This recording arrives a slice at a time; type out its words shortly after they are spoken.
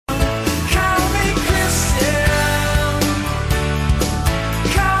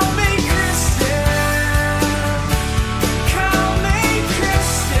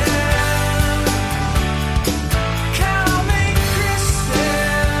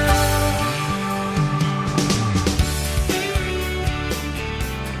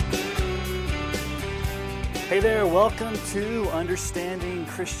there, welcome to Understanding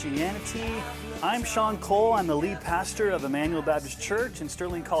Christianity. I'm Sean Cole. I'm the lead pastor of Emmanuel Baptist Church in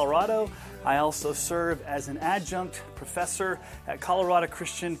Sterling, Colorado. I also serve as an adjunct professor at Colorado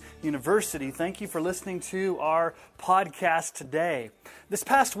Christian University. Thank you for listening to our podcast today. This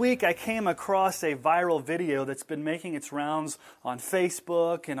past week, I came across a viral video that's been making its rounds on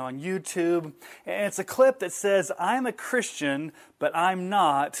Facebook and on YouTube. And it's a clip that says, "I'm a Christian, but I'm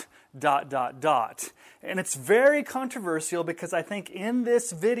not... And it's very controversial because I think in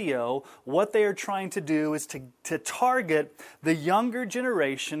this video, what they are trying to do is to target the younger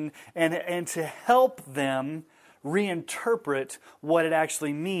generation and to help them reinterpret what it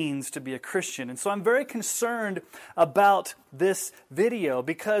actually means to be a Christian. And so I'm very concerned about this video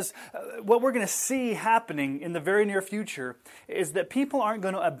because what we're going to see happening in the very near future is that people aren't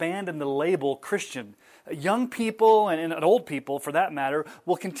going to abandon the label Christian. Young people and old people, for that matter,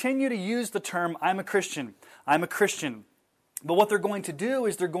 will continue to use the term, I'm a Christian, I'm a Christian. But what they're going to do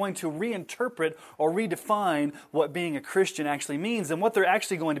is they're going to reinterpret or redefine what being a Christian actually means. And what they're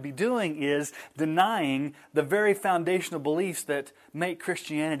actually going to be doing is denying the very foundational beliefs that make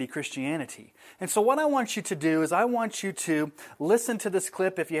Christianity Christianity. And so what I want you to do is I want you to listen to this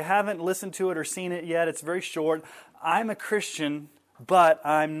clip. If you haven't listened to it or seen it yet, it's very short. I'm a Christian, but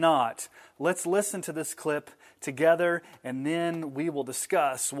I'm not. Let's listen to this clip together, and then we will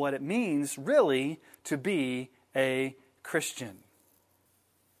discuss what it means really to be a Christian.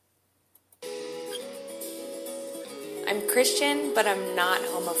 I'm Christian, but I'm not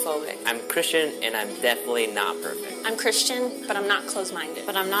homophobic. I'm Christian, and I'm definitely not perfect. I'm Christian, but I'm not closed-minded.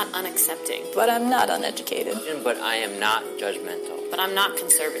 But I'm not unaccepting. But I'm not uneducated. But I am not judgmental. But I'm not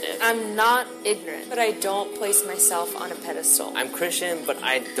conservative. I'm not ignorant, but I don't place myself on a pedestal. I'm Christian, but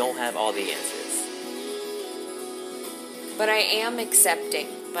I don't have all the answers. But I am accepting.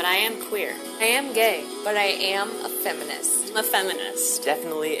 But I am queer. I am gay, but I am a feminist. I'm a feminist.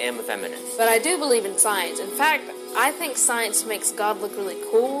 Definitely am a feminist. But I do believe in science. In fact, I think science makes God look really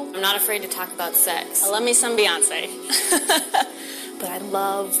cool. I'm not afraid to talk about sex. I love me some Beyonce. But I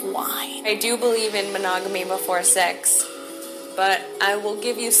love wine. I do believe in monogamy before sex. But I will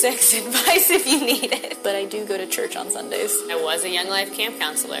give you sex advice if you need it. But I do go to church on Sundays. I was a Young Life camp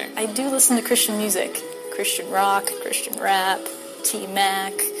counselor. I do listen to Christian music. Christian rock, Christian rap,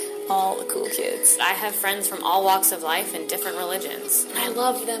 T-Mac, all the cool kids. I have friends from all walks of life and different religions. I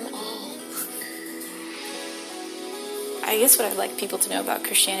love them all. I guess what I'd like people to know about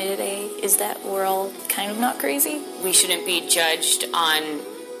Christianity today is that we're all kind of not crazy. We shouldn't be judged on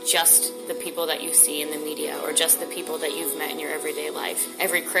just the people that you see in the media or just the people that you've met in your everyday life.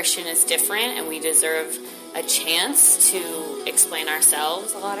 Every Christian is different, and we deserve a chance to explain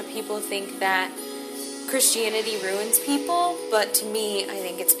ourselves. A lot of people think that Christianity ruins people, but to me, I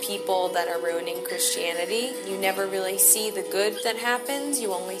think it's people that are ruining Christianity. You never really see the good that happens.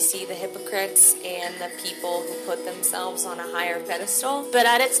 You only see the hypocrites and the people who put themselves on a higher pedestal. But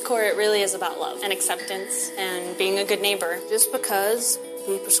at its core, it really is about love and acceptance and being a good neighbor. Just because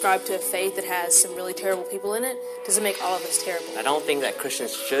we prescribe to a faith that has some really terrible people in it doesn't make all of us terrible. I don't think that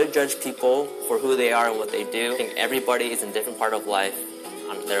Christians should judge people for who they are and what they do. I think everybody is in a different part of life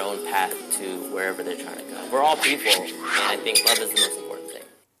on their own path to wherever they're trying to go. We're all people, and I think love is the most important thing.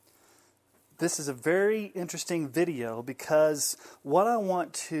 This is a very interesting video because what I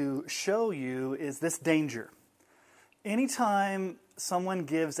want to show you is this danger. Anytime someone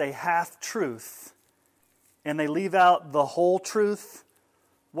gives a half-truth and they leave out the whole truth,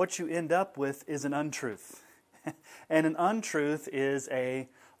 what you end up with is an untruth. And an untruth is a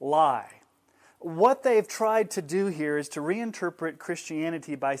lie. What they've tried to do here is to reinterpret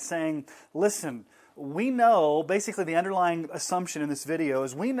Christianity by saying, listen, we know, basically the underlying assumption in this video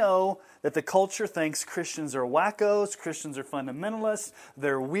is we know that the culture thinks Christians are wackos, Christians are fundamentalists,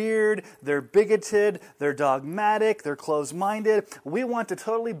 they're weird, they're bigoted, they're dogmatic, they're closed-minded. We want to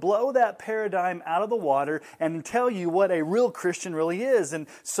totally blow that paradigm out of the water and tell you what a real Christian really is. And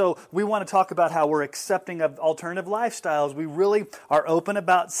so we want to talk about how we're accepting of alternative lifestyles. We really are open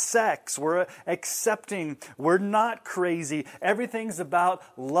about sex. We're accepting. We're not crazy. Everything's about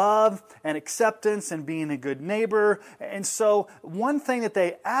love and acceptance and being a good neighbor. And so one thing that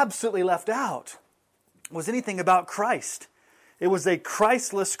they absolutely left out was anything about Christ. It was a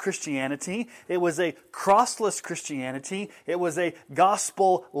Christless Christianity. It was a crossless Christianity. It was a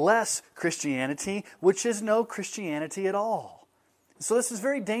gospel-less Christianity, which is no Christianity at all. So this is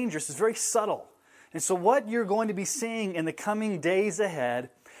very dangerous. It's very subtle. And so what you're going to be seeing in the coming days ahead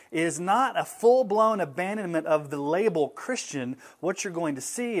is not a full-blown abandonment of the label Christian. What you're going to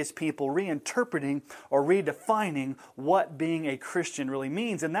see is people reinterpreting or redefining what being a Christian really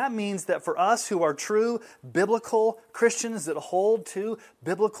means. And that means that for us who are true biblical Christians that hold to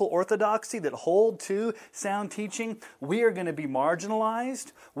biblical orthodoxy, that hold to sound teaching, we are going to be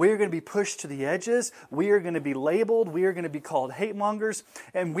marginalized. We are going to be pushed to the edges. We are going to be labeled. We are going to be called hate mongers.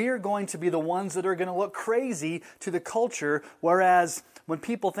 And we are going to be the ones that are going to look crazy to the culture. Whereas when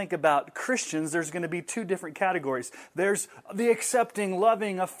people think about Christians, there's going to be two different categories. There's the accepting,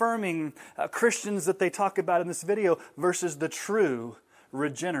 loving, affirming Christians that they talk about in this video versus the true,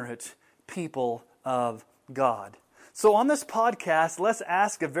 regenerate people of God. So on this podcast, let's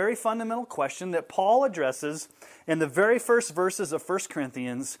ask a very fundamental question that Paul addresses in the very first verses of 1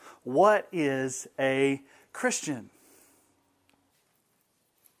 Corinthians. What is a Christian?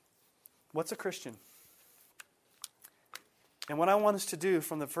 What's a Christian? And what I want us to do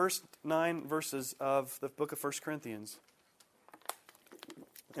from the first 9 verses of the book of 1 Corinthians,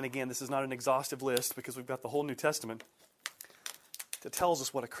 and again, this is not an exhaustive list because we've got the whole New Testament that tells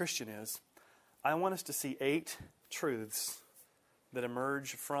us what a Christian is. I want us to see 8 truths that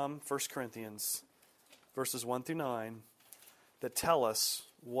emerge from 1 Corinthians, verses 1 through 9, that tell us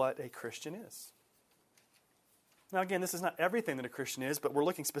what a Christian is. Now again, this is not everything that a Christian is, but we're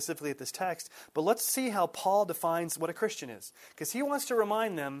looking specifically at this text. But let's see how Paul defines what a Christian is. Because he wants to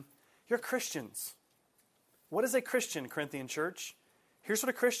remind them, you're Christians. What is a Christian, Corinthian church? Here's what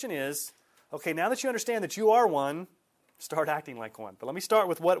a Christian is. Okay, now that you understand that you are one, start acting like one. But let me start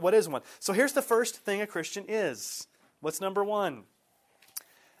with what is one. So here's the first thing a Christian is. What's number 1?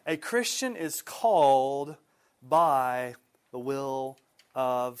 A Christian is called by the will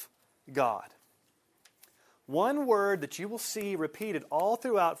of God. One word that you will see repeated all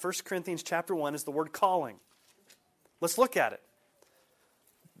throughout 1 Corinthians chapter 1 is the word calling. Let's look at it.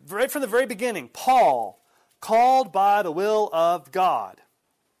 Right from the very beginning, Paul, called by the will of God.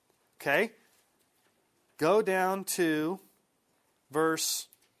 Okay? Go down to verse,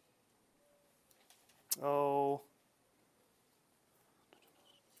 verse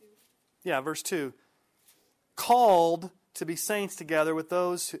 2. Called to be saints together with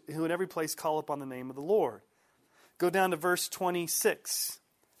those who in every place call upon the name of the Lord. Go down to verse 26.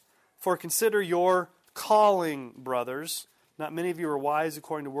 For consider your calling, brothers. Not many of you are wise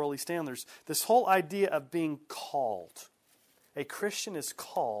according to worldly standards. This whole idea of being called. A Christian is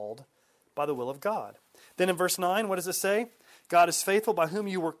called by the will of God. Then in verse 9, what does it say? God is faithful, by whom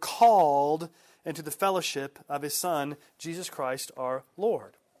you were called into the fellowship of His Son, Jesus Christ our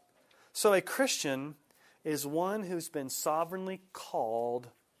Lord. So a Christian is one who's been sovereignly called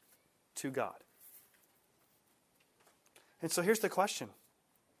to God. And so here's the question.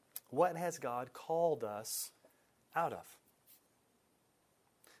 What has God called us out of?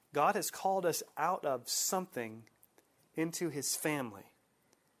 God has called us out of something into His family.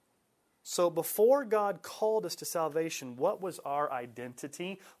 So before God called us to salvation, what was our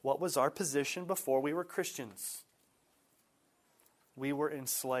identity? What was our position before we were Christians? We were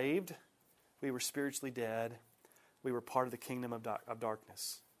enslaved. We were spiritually dead. We were part of the kingdom of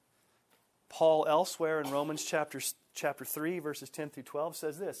darkness. Paul elsewhere in Romans chapter 3, verses 10 through 12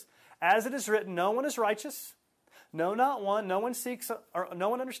 says this, as it is written, no one is righteous, no, not one. No one seeks, or no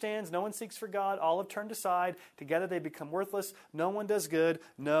one understands. No one seeks for God. All have turned aside. Together they become worthless. No one does good.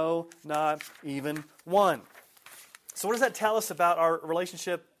 No, not even one. So what does that tell us about our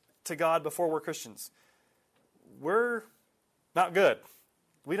relationship to God before we're Christians? We're not good.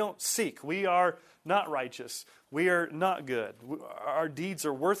 We don't seek. We are not righteous. We are not good. Our deeds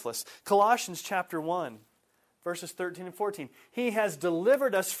are worthless. Colossians chapter 1, verses 13 and 14. He has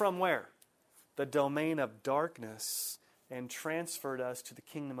delivered us from where? The domain of darkness, and transferred us to the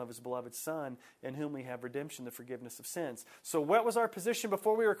kingdom of His beloved Son, in whom we have redemption, the forgiveness of sins. So what was our position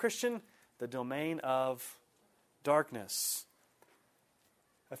before we were Christian? The domain of darkness.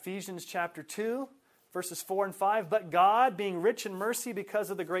 Ephesians chapter 2, verses 4 and 5. But God, being rich in mercy because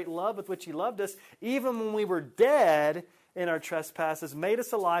of the great love with which He loved us, even when we were dead in our trespasses, made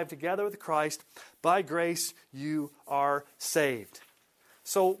us alive together with Christ. By grace you are saved.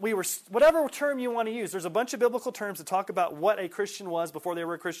 So we were, whatever term you want to use, there's a bunch of biblical terms that talk about what a Christian was before they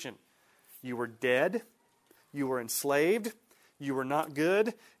were a Christian. You were dead. You were enslaved. You were not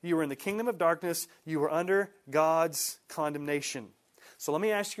good. You were in the kingdom of darkness. You were under God's condemnation. So let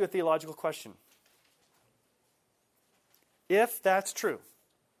me ask you a theological question. If that's true,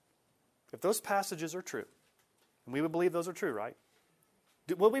 if those passages are true, and we would believe those are true, right?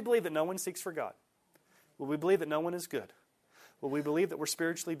 Will we believe that no one seeks for God? Will we believe that no one is good? Will we believe that we're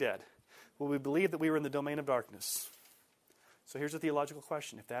spiritually dead? Will we believe that we were in the domain of darkness? So here's a theological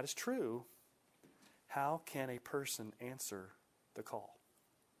question. If that is true, how can a person answer the call?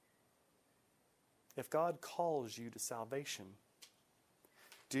 If God calls you to salvation,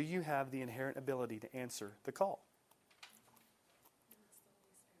 do you have the inherent ability to answer the call?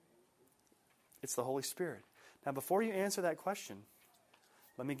 It's the Holy Spirit. Now, before you answer that question,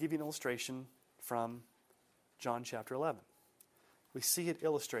 let me give you an illustration from John chapter 11. We see it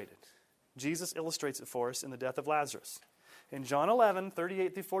illustrated. Jesus illustrates it for us in the death of Lazarus. In John 11,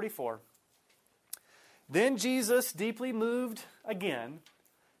 38 through 44, then Jesus, deeply moved again,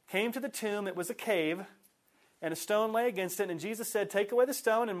 came to the tomb. It was a cave, and a stone lay against it. And Jesus said, take away the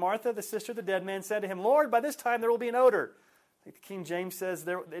stone. And Martha, the sister of the dead man, said to him, Lord, by this time there will be an odor. I think the King James says,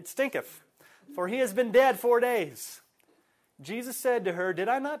 it stinketh, for he has been dead 4 days. Jesus said to her, did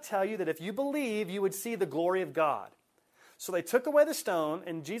I not tell you that if you believe, you would see the glory of God? So they took away the stone,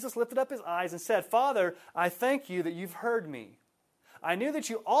 and Jesus lifted up his eyes and said, Father, I thank you that you've heard me. I knew that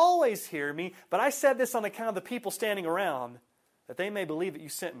you always hear me, but I said this on account of the people standing around, that they may believe that you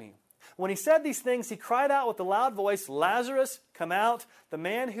sent me. When he said these things, he cried out with a loud voice, Lazarus, come out. The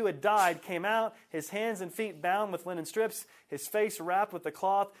man who had died came out, his hands and feet bound with linen strips, his face wrapped with the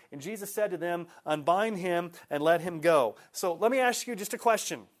cloth. And Jesus said to them, unbind him and let him go. So let me ask you just a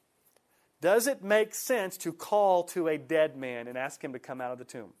question. Does it make sense to call to a dead man and ask him to come out of the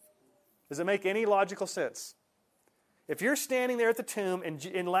tomb? Does it make any logical sense? If you're standing there at the tomb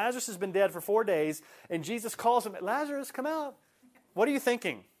and Lazarus has been dead for 4 days and Jesus calls him, Lazarus, come out. What are you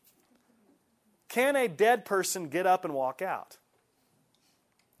thinking? Can a dead person get up and walk out?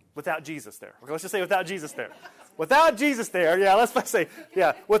 Without Jesus there. Okay, let's just say without Jesus there. Without Jesus there,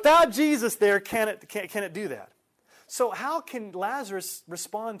 without Jesus there, can it do that? So how can Lazarus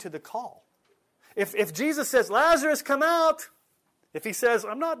respond to the call? If Jesus says, Lazarus, come out, if he says,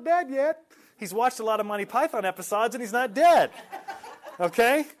 I'm not dead yet, he's watched a lot of Monty Python episodes and he's not dead.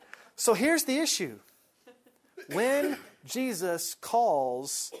 Okay? So here's the issue. When Jesus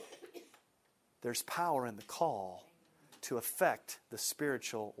calls, there's power in the call to affect the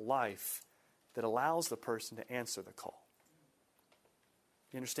spiritual life that allows the person to answer the call.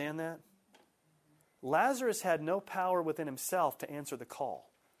 You understand that? Lazarus had no power within himself to answer the call.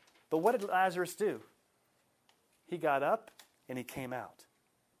 But what did Lazarus do? He got up and he came out.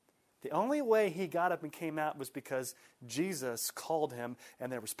 The only way he got up and came out was because Jesus called him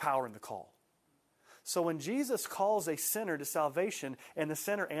and there was power in the call. So when Jesus calls a sinner to salvation and the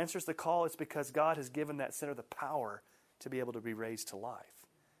sinner answers the call, it's because God has given that sinner the power to be able to be raised to life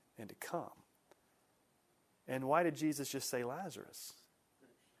and to come. And why did Jesus just say Lazarus?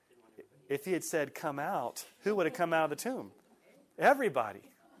 If he had said come out, who would have come out of the tomb? Everybody.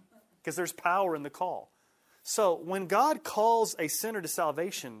 Because there's power in the call. So when God calls a sinner to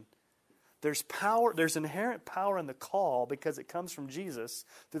salvation, there's power, there's inherent power in the call because it comes from Jesus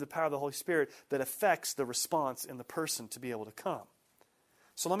through the power of the Holy Spirit that affects the response in the person to be able to come.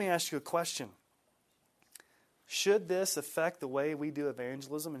 So let me ask you a question. Should this affect the way we do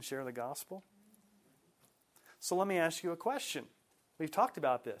evangelism and share the gospel? So let me ask you a question. We've talked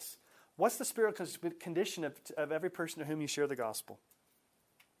about this. What's the spiritual condition of every person to whom you share the gospel?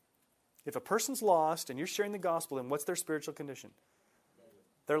 If a person's lost and you're sharing the gospel, then what's their spiritual condition?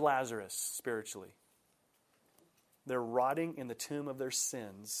 They're Lazarus spiritually. They're rotting in the tomb of their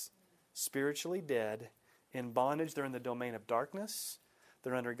sins, spiritually dead, in bondage. They're in the domain of darkness.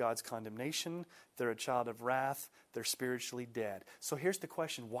 They're under God's condemnation. They're a child of wrath. They're spiritually dead. So here's the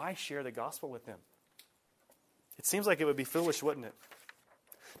question. Why share the gospel with them? It seems like it would be foolish, wouldn't it?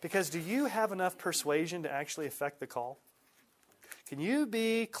 Because do you have enough persuasion to actually affect the call? Can you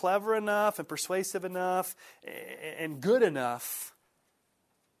be clever enough and persuasive enough and good enough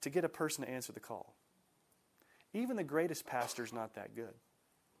to get a person to answer the call? Even the greatest pastor is not that good.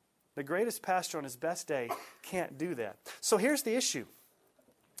 The greatest pastor on his best day can't do that. So here's the issue.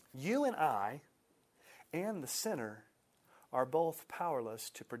 You and I and the sinner are both powerless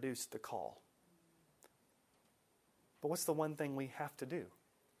to produce the call. But what's the one thing we have to do?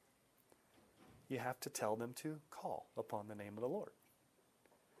 You have to tell them to call upon the name of the Lord.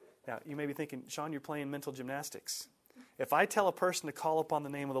 Now, you may be thinking, Sean, you're playing mental gymnastics. If I tell a person to call upon the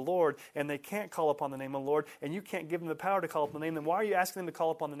name of the Lord and they can't call upon the name of the Lord and you can't give them the power to call upon the name, then why are you asking them to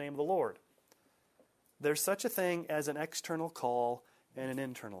call upon the name of the Lord? There's such a thing as an external call and an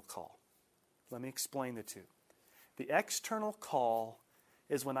internal call. Let me explain the two. The external call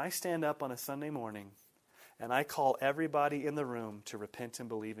is when I stand up on a Sunday morning and I call everybody in the room to repent and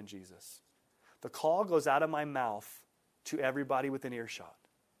believe in Jesus. The call goes out of my mouth to everybody within earshot.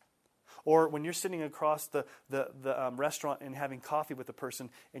 Or when you're sitting across the restaurant and having coffee with a person,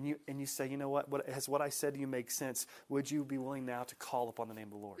 and you say, you know what, has what I said to you make sense? Would you be willing now to call upon the name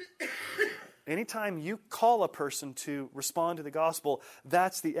of the Lord? Anytime you call a person to respond to the gospel,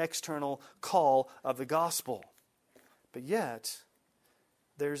 that's the external call of the gospel. But yet,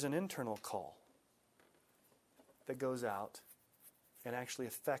 there's an internal call that goes out and actually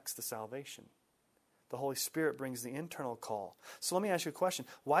affects the salvation. The Holy Spirit brings the internal call. So let me ask you a question.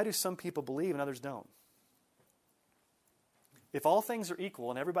 Why do some people believe and others don't? If all things are equal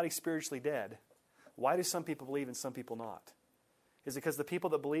and everybody's spiritually dead, why do some people believe and some people not? Is it because the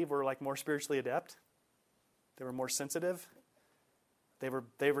people that believe were like more spiritually adept? They were more sensitive?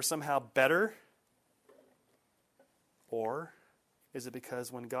 They were somehow better? Or is it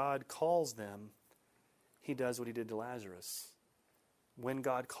because when God calls them, He does what He did to Lazarus? When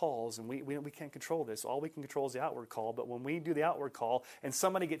God calls, and we can't control this. All we can control is the outward call. But when we do the outward call and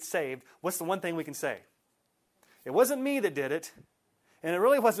somebody gets saved, what's the one thing we can say? It wasn't me that did it. And it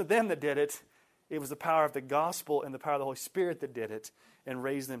really wasn't them that did it. It was the power of the gospel and the power of the Holy Spirit that did it and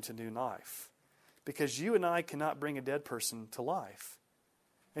raised them to new life. Because you and I cannot bring a dead person to life.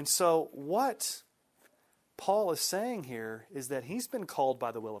 And so what Paul is saying here is that he's been called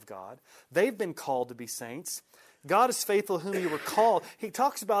by the will of God. They've been called to be saints. God is faithful whom you were called. He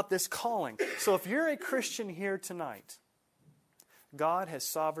talks about this calling. So if you're a Christian here tonight, God has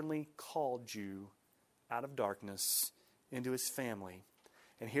sovereignly called you out of darkness into His family.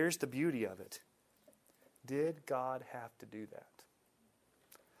 And here's the beauty of it. Did God have to do that?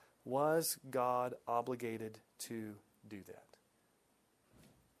 Was God obligated to do that?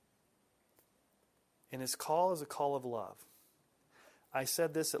 And His call is a call of love. I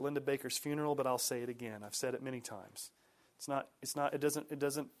said this at Linda Baker's funeral, but I'll say it again. I've said it many times. I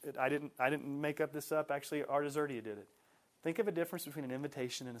didn't make up this up. Actually, Art Azurdia did it. Think of a difference between an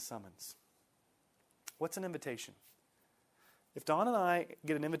invitation and a summons. What's an invitation? If Dawn and I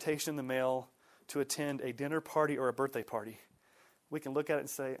get an invitation in the mail to attend a dinner party or a birthday party, we can look at it and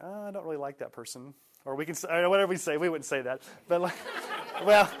say, I don't really like that person. Or we can say, or whatever we say. We wouldn't say that. But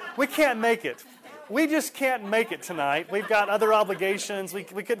well, we can't make it. We just can't make it tonight. We've got other obligations. We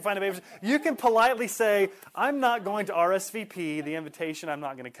couldn't find a babysitter. You can politely say, I'm not going to RSVP the invitation. I'm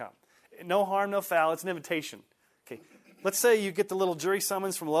not going to come. No harm, no foul. It's an invitation. Okay. Let's say you get the little jury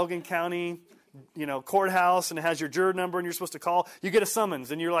summons from Logan County, courthouse, and it has your juror number and you're supposed to call. You get a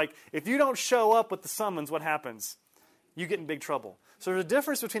summons and you're like, if you don't show up with the summons, what happens? You get in big trouble. So there's a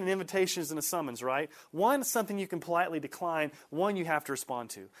difference between an invitation and a summons, right? One is something you can politely decline. One you have to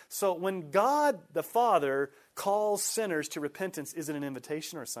respond to. So when God the Father calls sinners to repentance, is it an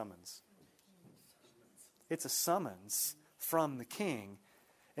invitation or a summons? It's a summons from the King.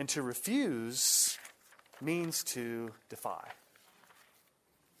 And to refuse means to defy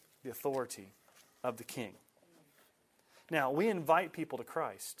the authority of the King. Now, we invite people to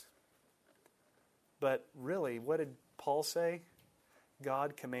Christ. But really, what did Paul say?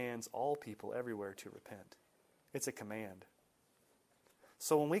 God commands all people everywhere to repent. It's a command.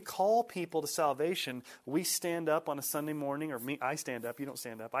 So when we call people to salvation, we stand up on a Sunday morning, or I stand up, you don't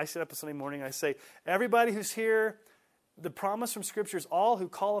stand up. I stand up on Sunday morning, I say, everybody who's here, the promise from Scripture is all who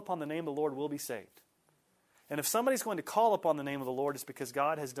call upon the name of the Lord will be saved. And if somebody's going to call upon the name of the Lord, it's because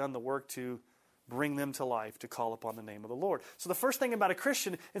God has done the work to bring them to life, to call upon the name of the Lord. So the first thing about a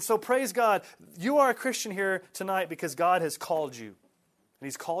Christian, and so praise God, you are a Christian here tonight because God has called you. And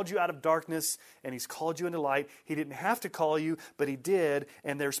He's called you out of darkness, and He's called you into light. He didn't have to call you, but He did,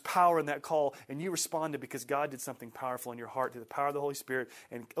 and there's power in that call. And you responded because God did something powerful in your heart through the power of the Holy Spirit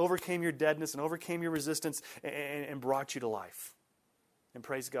and overcame your deadness and overcame your resistance and brought you to life. And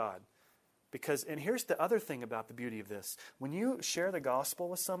praise God. And here's the other thing about the beauty of this. When you share the gospel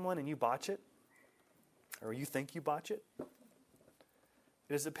with someone and you botch it, or you think you botch it,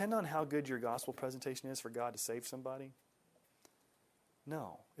 does it depend on how good your gospel presentation is for God to save somebody?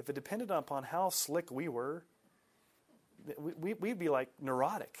 No. If it depended upon how slick we were, we'd be like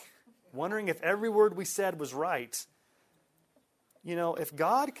neurotic, wondering if every word we said was right. If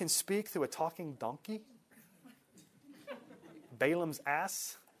God can speak through a talking donkey, Balaam's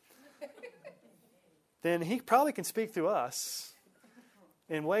ass, then He probably can speak through us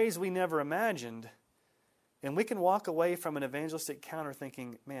in ways we never imagined. And we can walk away from an evangelistic counter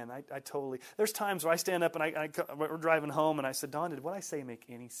thinking, man, I totally... There's times where I stand up and we're driving home and I said, Don, did what I say make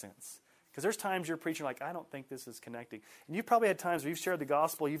any sense? Because there's times you're preaching like, I don't think this is connecting. And you've probably had times where you've shared the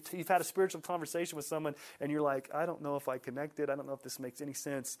gospel, you've had a spiritual conversation with someone, and you're like, I don't know if I connected, I don't know if this makes any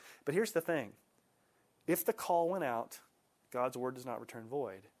sense. But here's the thing. If the call went out, God's word does not return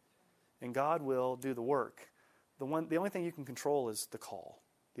void. And God will do the work. The only thing you can control is the call.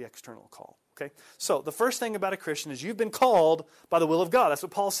 the external call. Okay? So the first thing about a Christian is you've been called by the will of God. That's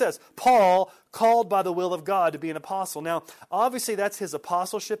what Paul says. Paul called by the will of God to be an apostle. Now, obviously that's his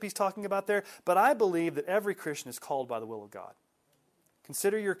apostleship he's talking about there, but I believe that every Christian is called by the will of God.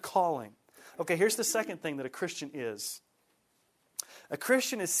 Consider your calling. Okay, here's the second thing that a Christian is. A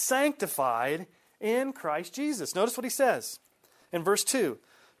Christian is sanctified in Christ Jesus. Notice what he says in verse 2.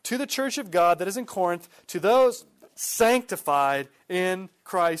 To the church of God that is in Corinth, to those sanctified in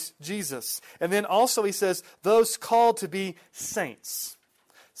Christ Jesus. And then also he says, those called to be saints.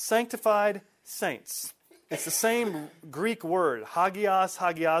 Sanctified saints. It's the same Greek word, hagios,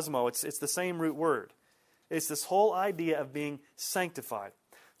 hagiasmo. It's the same root word. It's this whole idea of being sanctified.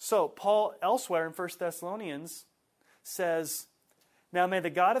 So Paul elsewhere in 1 Thessalonians says, now may the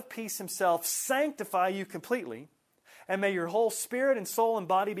God of peace himself sanctify you completely, and may your whole spirit and soul and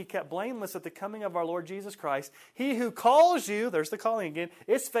body be kept blameless at the coming of our Lord Jesus Christ. He who calls you, there's the calling again,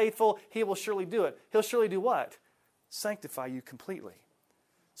 is faithful. He will surely do it. He'll surely do what? Sanctify you completely.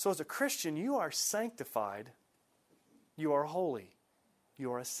 So as a Christian, you are sanctified. You are holy.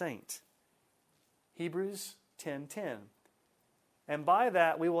 You are a saint. Hebrews 10:10. And by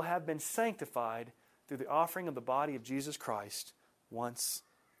that we will have been sanctified through the offering of the body of Jesus Christ once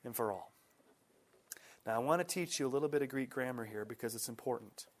and for all. Now, I want to teach you a little bit of Greek grammar here because it's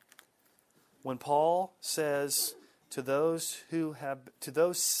important. When Paul says to those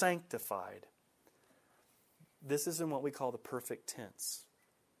sanctified, this is in what we call the perfect tense.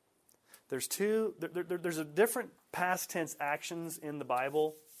 There's a different past tense actions in the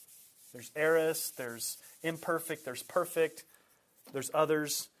Bible. There's aorist, there's imperfect, there's perfect, there's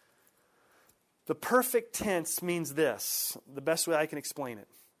others. The perfect tense means this, the best way I can explain it.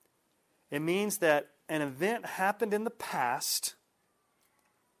 It means that an event happened in the past,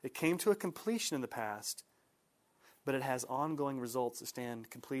 it came to a completion in the past, but it has ongoing results that stand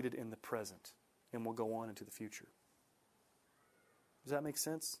completed in the present and will go on into the future. Does that make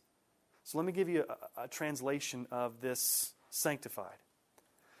sense? So let me give you a translation of this sanctified.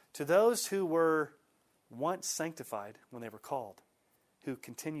 To those who were once sanctified when they were called, who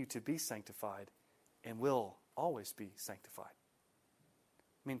continue to be sanctified and will always be sanctified.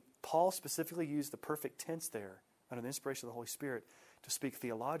 I mean, Paul specifically used the perfect tense there under the inspiration of the Holy Spirit to speak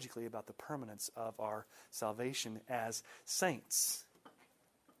theologically about the permanence of our salvation as saints.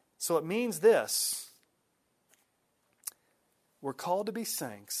 So it means this. We're called to be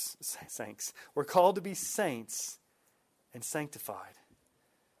saints. We're called to be saints and sanctified.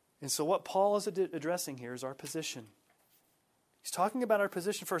 And so what Paul is addressing here is our position. He's talking about our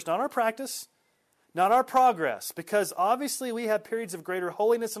position first, not our practice, not our progress, because obviously we have periods of greater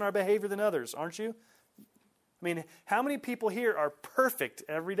holiness in our behavior than others, aren't you? I mean, how many people here are perfect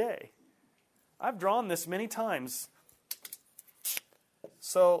every day? I've drawn this many times.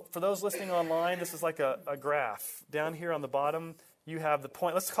 So for those listening online, this is like a graph. Down here on the bottom, you have the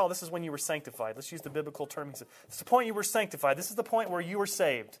point. Let's call this is when you were sanctified. Let's use the biblical term. This is the point you were sanctified. This is the point where you were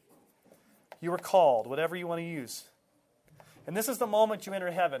saved. You were called, whatever you want to use. And this is the moment you enter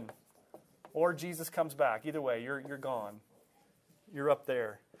heaven. Or Jesus comes back. Either way, you're gone. You're up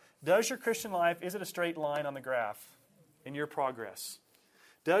there. Does your Christian life, is it a straight line on the graph in your progress?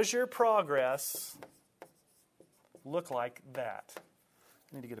 Does your progress look like that?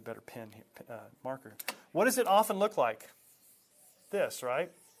 I need to get a better pen here, marker. What does it often look like? This,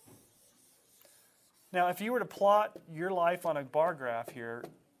 right? Now, if you were to plot your life on a bar graph here,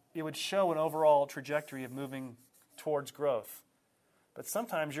 it would show an overall trajectory of moving towards growth. But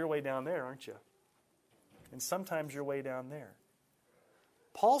sometimes you're way down there, aren't you? And sometimes you're way down there.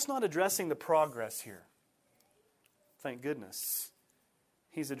 Paul's not addressing the progress here. Thank goodness.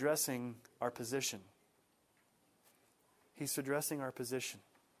 He's addressing our position. He's addressing our position.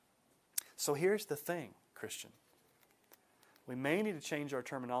 So here's the thing, Christian. We may need to change our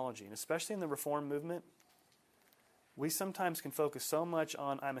terminology, and especially in the Reform movement, we sometimes can focus so much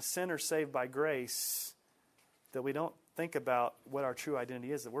on I'm a sinner saved by grace that we don't think about what our true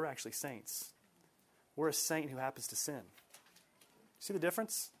identity is, that we're actually saints. We're a saint who happens to sin. See the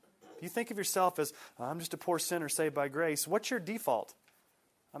difference? If you think of yourself as, I'm just a poor sinner saved by grace, what's your default?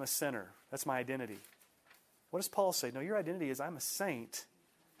 I'm a sinner. That's my identity. What does Paul say? No, your identity is I'm a saint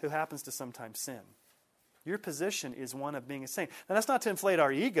who happens to sometimes sin. Your position is one of being a saint. Now, that's not to inflate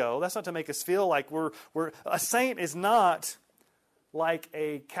our ego. That's not to make us feel like we're a saint is not like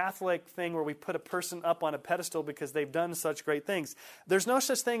a Catholic thing where we put a person up on a pedestal because they've done such great things. There's no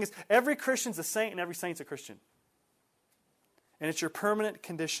such thing as every Christian's a saint and every saint's a Christian. And it's your permanent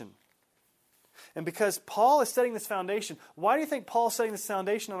condition. And because Paul is setting this foundation, why do you think Paul's setting this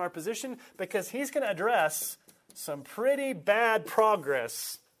foundation on our position? Because he's going to address some pretty bad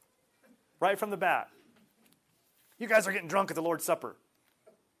progress right from the bat. You guys are getting drunk at the Lord's Supper,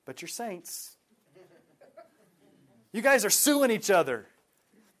 but you're saints. You guys are suing each other,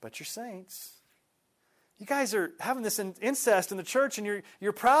 but you're saints. You guys are having this incest in the church and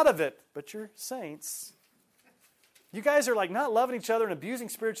you're proud of it, but you're saints. You guys are like not loving each other and abusing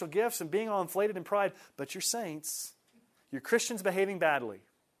spiritual gifts and being all inflated in pride, but you're saints. You're Christians behaving badly.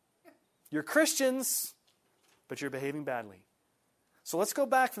 You're Christians, but you're behaving badly. So let's go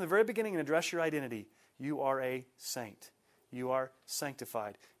back from the very beginning and address your identity. You are a saint. You are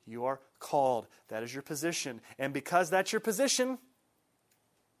sanctified. You are called. That is your position. And because that's your position,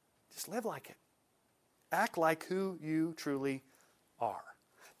 just live like it. Act like who you truly are.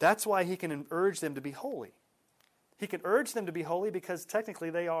 That's why he can urge them to be holy. He can urge them to be holy because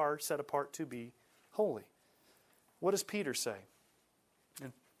technically they are set apart to be holy. What does Peter say?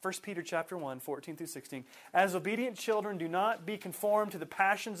 In 1 Peter chapter 1, 14 through 16, as obedient children, do not be conformed to the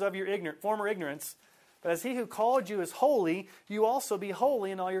passions of your former ignorance, but as he who called you is holy, you also be holy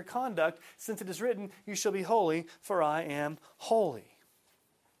in all your conduct, since it is written, you shall be holy, for I am holy.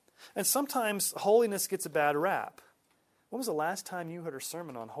 And sometimes holiness gets a bad rap. When was the last time you heard a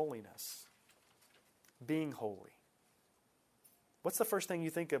sermon on holiness? Being holy. What's the first thing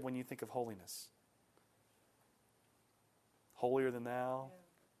you think of when you think of holiness? Holier than thou.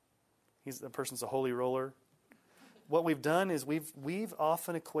 The person's a holy roller. What we've done is we've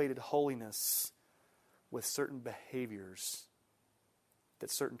often equated holiness with certain behaviors that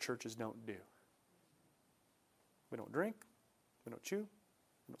certain churches don't do. We don't drink. We don't chew.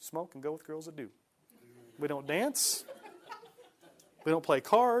 We don't smoke and go with girls that do. We don't dance. We don't play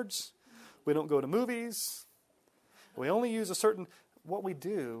cards. We don't go to movies. We only use what we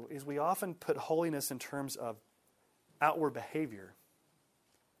do is we often put holiness in terms of outward behavior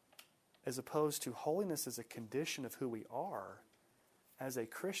as opposed to holiness as a condition of who we are as a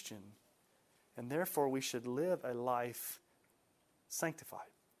Christian, and therefore we should live a life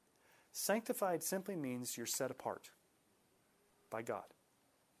sanctified. Sanctified simply means you're set apart by God.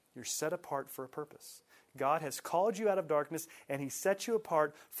 You're set apart for a purpose. God has called you out of darkness and He set you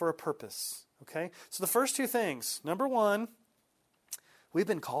apart for a purpose. Okay? So the first two things. Number one, we've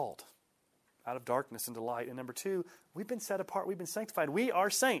been called out of darkness into light. And number two, we've been set apart. We've been sanctified. We are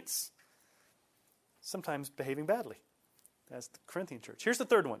saints. Sometimes behaving badly, as the Corinthian church. Here's the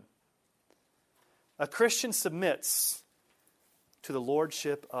third one. A Christian submits to the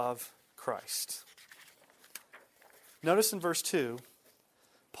lordship of Christ. Notice in verse 2,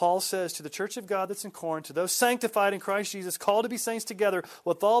 Paul says to the church of God that's in Corinth, to those sanctified in Christ Jesus, called to be saints together,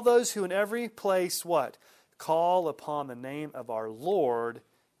 with all those who in every place, what? Call upon the name of our Lord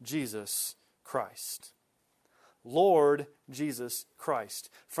Jesus Christ. Lord Jesus Christ.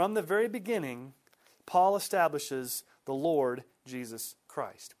 From the very beginning, Paul establishes the Lord Jesus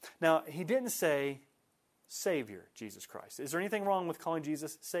Christ. Now, he didn't say Savior Jesus Christ. Is there anything wrong with calling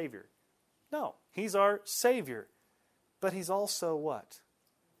Jesus Savior? No. He's our Savior. But He's also what?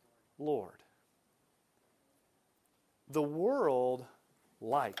 Lord. The world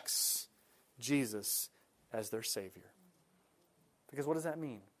likes Jesus as their Savior. Because what does that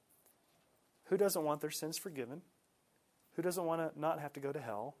mean? Who doesn't want their sins forgiven? Who doesn't want to not have to go to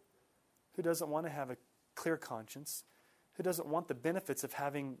hell? Who doesn't want to have a clear conscience? Who doesn't want the benefits of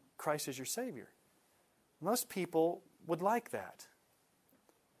having Christ as your Savior? Most people would like that.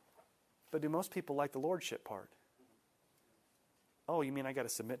 But do most people like the lordship part? Oh, you mean I got to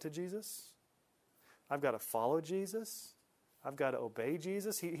submit to Jesus? I've got to follow Jesus? I've got to obey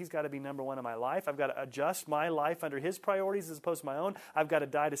Jesus? He's got to be number one in my life. I've got to adjust my life under His priorities as opposed to my own. I've got to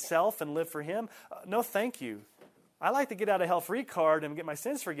die to self and live for Him. No, thank you. I like to get out of hell free card and get my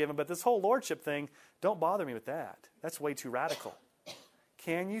sins forgiven, but this whole lordship thing, don't bother me with that. That's way too radical.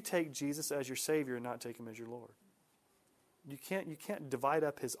 Can you take Jesus as your Savior and not take Him as your Lord? You can't divide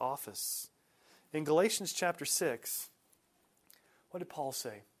up His office. In Galatians chapter 6, what did Paul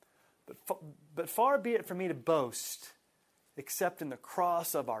say? But far be it from me to boast, except in the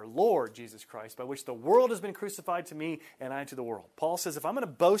cross of our Lord Jesus Christ, by which the world has been crucified to me and I to the world. Paul says, if I'm going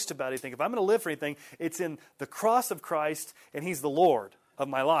to boast about anything, if I'm going to live for anything, it's in the cross of Christ, and He's the Lord of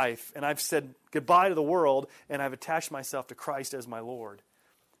my life. And I've said goodbye to the world, and I've attached myself to Christ as my Lord.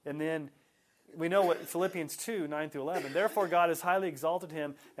 And then we know what Philippians 2, 9 through 11. Therefore God has highly exalted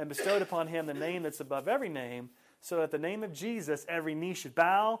Him and bestowed upon Him the name that's above every name, so that at the name of Jesus every knee should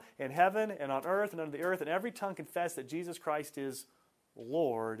bow in heaven and on earth and under the earth, and every tongue confess that Jesus Christ is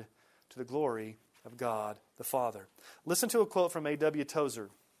Lord, to the glory of God the Father. Listen to a quote from A.W. Tozer.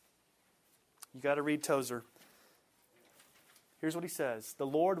 You got to read Tozer. Here's what he says. The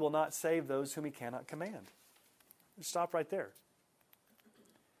Lord will not save those whom He cannot command. Just stop right there.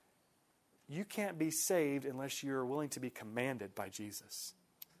 you can't be saved unless you're willing to be commanded by Jesus.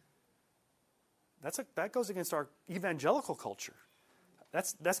 That goes against our evangelical culture.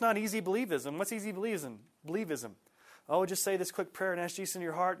 That's not easy believism. What's easy believism? Oh, just say this quick prayer and ask Jesus in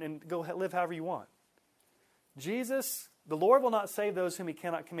your heart and go live however you want. Jesus, the Lord will not save those whom He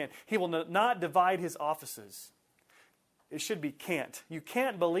cannot command. He will not divide His offices. It should be can't. You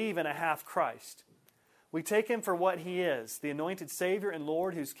can't believe in a half Christ. We take Him for what He is, the anointed Savior and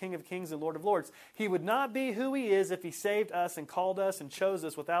Lord who's King of kings and Lord of lords. He would not be who He is if He saved us and called us and chose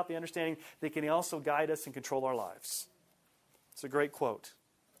us without the understanding that He can also guide us and control our lives. It's a great quote.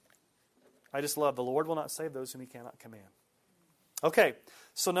 I just love, the Lord will not save those whom He cannot command. Okay,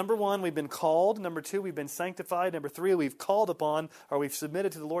 so number 1, we've been called. Number 2, we've been sanctified. Number 3, we've called upon, or we've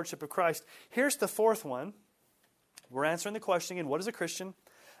submitted to the Lordship of Christ. Here's the 4th one. We're answering the question again, what is a Christian?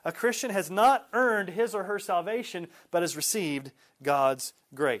 A Christian has not earned his or her salvation, but has received God's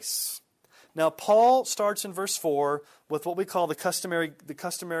grace. Now, Paul starts in verse 4 with what we call the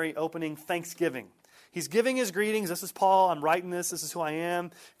customary opening thanksgiving. He's giving his greetings. This is Paul. I'm writing this. This is who I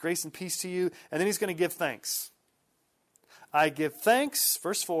am. Grace and peace to you. And then he's going to give thanks. I give thanks,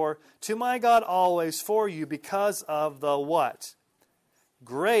 verse 4, to my God always for you because of the what?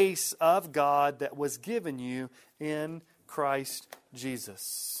 Grace of God that was given you in Christ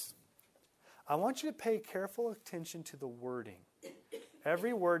Jesus. I want you to pay careful attention to the wording.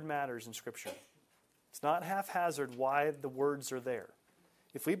 Every word matters in Scripture. It's not haphazard why the words are there.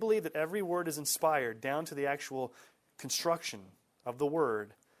 If we believe that every word is inspired down to the actual construction of the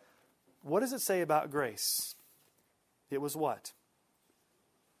word, what does it say about grace? It was what?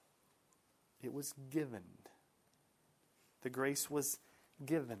 It was given. The grace was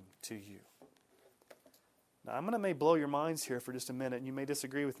given to you. Now, I'm going to may blow your minds here for just a minute, and you may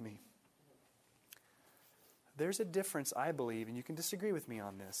disagree with me. There's a difference, I believe, and you can disagree with me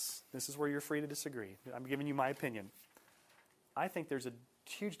on this. This is where you're free to disagree. I'm giving you my opinion. I think there's a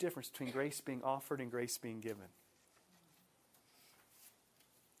huge difference between grace being offered and grace being given.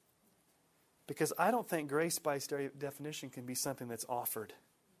 Because I don't think grace, by its definition, can be something that's offered.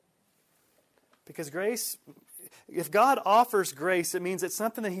 Because grace, if God offers grace, it means it's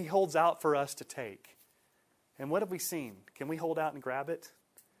something that He holds out for us to take. And what have we seen? Can we hold out and grab it?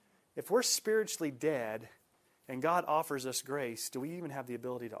 If we're spiritually dead and God offers us grace, do we even have the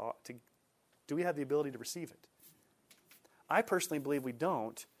ability to receive it? I personally believe we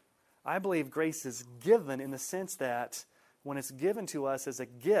don't. I believe grace is given in the sense that when it's given to us as a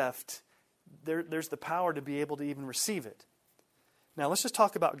gift, there's the power to be able to even receive it. Now, let's just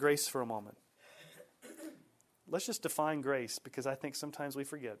talk about grace for a moment. Let's just define grace, because I think sometimes we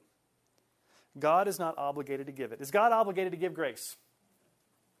forget. God is not obligated to give it. Is God obligated to give grace?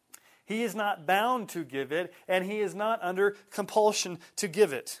 He is not bound to give it, and He is not under compulsion to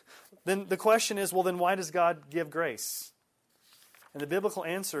give it. Then the question is, well, then why does God give grace? And the biblical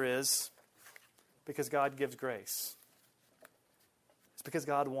answer is, because God gives grace. It's because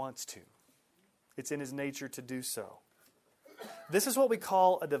God wants to. It's in His nature to do so. This is what we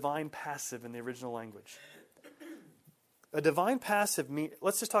call a divine passive in the original language. A divine passive means,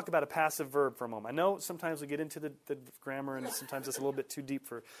 let's just talk about a passive verb for a moment. I know sometimes we get into the grammar and sometimes it's a little bit too deep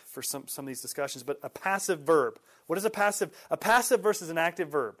for some of these discussions, but a passive verb. What is a passive? A passive versus an active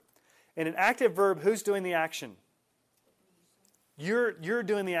verb. In an active verb, who's doing the action? You're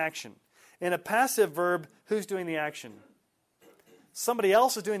doing the action. In a passive verb, who's doing the action? Somebody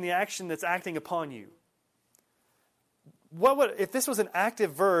else is doing the action that's acting upon you. If this was an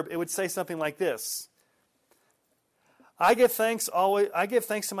active verb, it would say something like this. I give thanks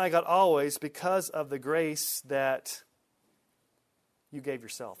to my God always because of the grace that you gave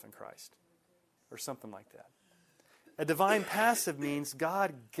yourself in Christ. Or something like that. A divine passive means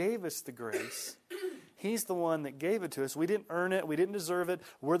God gave us the grace. He's the one that gave it to us. We didn't earn it. We didn't deserve it.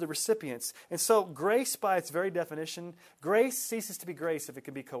 We're the recipients. And so grace, by its very definition, grace ceases to be grace if it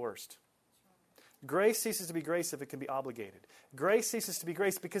can be coerced. Grace ceases to be grace if it can be obligated. Grace ceases to be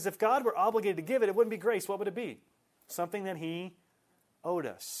grace because if God were obligated to give it, it wouldn't be grace. What would it be? Something that He owed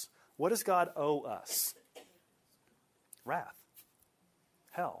us. What does God owe us? Wrath,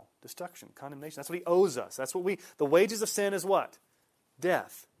 hell, destruction, condemnation. That's what He owes us. The wages of sin is what?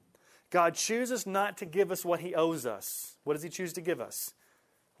 Death. God chooses not to give us what He owes us. What does He choose to give us?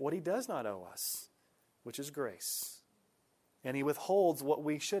 What He does not owe us, which is grace. And He withholds what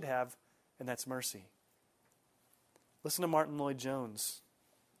we should have, and that's mercy. Listen to Martin Lloyd-Jones.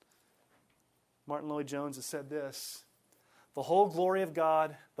 Martin Lloyd-Jones has said this: the whole glory of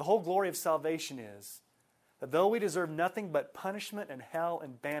God, the whole glory of salvation is that though we deserve nothing but punishment and hell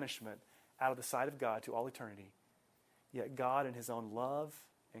and banishment out of the sight of God to all eternity, yet God in His own love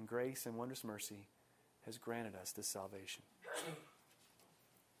in grace and wondrous mercy, has granted us this salvation.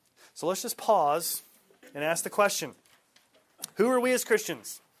 So let's just pause and ask the question, who are we as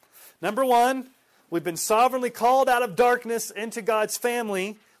Christians? Number one, we've been sovereignly called out of darkness into God's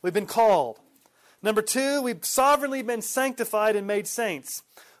family. We've been called. Number two, we've sovereignly been sanctified and made saints.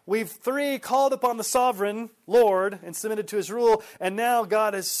 We've, three, called upon the sovereign Lord and submitted to His rule, and now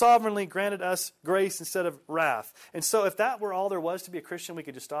God has sovereignly granted us grace instead of wrath. And so if that were all there was to be a Christian, we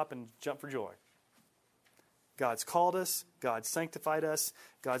could just stop and jump for joy. God's called us, God's sanctified us,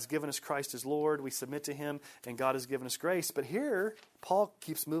 God's given us Christ as Lord, we submit to Him, and God has given us grace. But here, Paul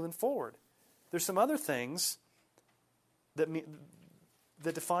keeps moving forward. There's some other things that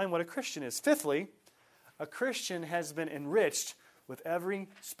define what a Christian is. Fifthly, a Christian has been enriched with every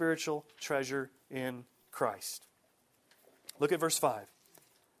spiritual treasure in Christ. Look at verse 5.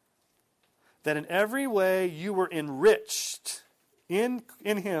 That in every way you were enriched in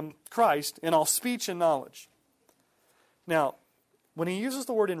Him, Christ, in all speech and knowledge. Now, when he uses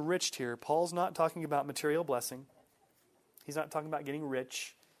the word enriched here, Paul's not talking about material blessing. He's not talking about getting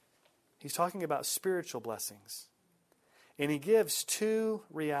rich. He's talking about spiritual blessings. And he gives two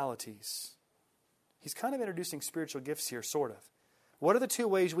realities. He's kind of introducing spiritual gifts here, sort of. What are the two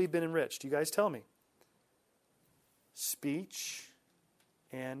ways we've been enriched? You guys tell me. Speech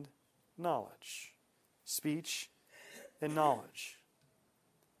and knowledge. Speech and knowledge.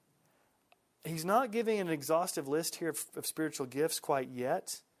 He's not giving an exhaustive list here of spiritual gifts quite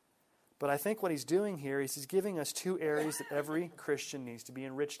yet, but I think what he's doing here is he's giving us two areas that every Christian needs to be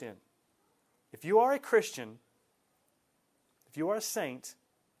enriched in. If you are a Christian, if you are a saint,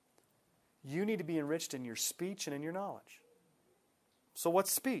 you need to be enriched in your speech and in your knowledge. So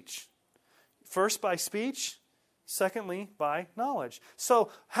what's speech? First, by speech. Secondly, by knowledge.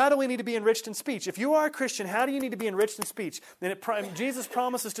 So how do we need to be enriched in speech? If you are a Christian, how do you need to be enriched in speech? And Jesus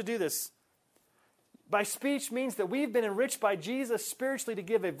promises to do this. By speech means that we've been enriched by Jesus spiritually to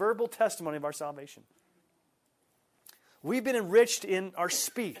give a verbal testimony of our salvation. We've been enriched in our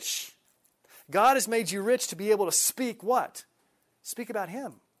speech. God has made you rich to be able to speak what? Speak about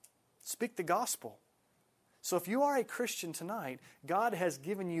Him. Speak the gospel. So if you are a Christian tonight, God has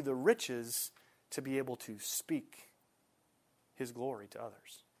given you the riches to be able to speak His glory to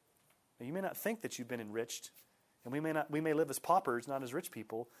others. Now, you may not think that you've been enriched, and we may live as paupers, not as rich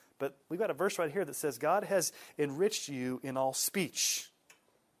people, but we've got a verse right here that says God has enriched you in all speech.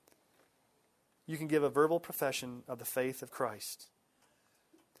 You can give a verbal profession of the faith of Christ,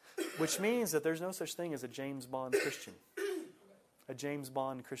 which means that there's no such thing as a James Bond Christian. A James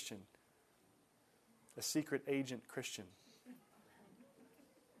Bond Christian. A secret agent Christian.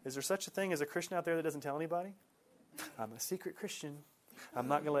 Is there such a thing as a Christian out there that doesn't tell anybody? I'm a secret Christian. I'm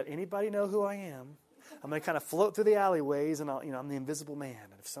not going to let anybody know who I am. I'm going to kind of float through the alleyways, and I'm the invisible man.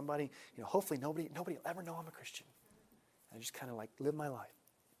 And if somebody, hopefully nobody will ever know I'm a Christian. I just kind of live my life.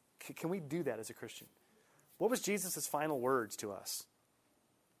 Can we do that as a Christian? What was Jesus' final words to us?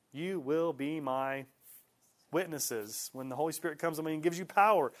 You will be my witnesses when the Holy Spirit comes on me and gives you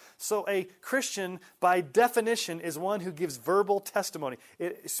power. So a Christian, by definition, is one who gives verbal testimony.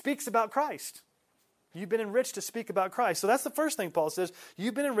 It speaks about Christ. You've been enriched to speak about Christ. So that's the first thing Paul says.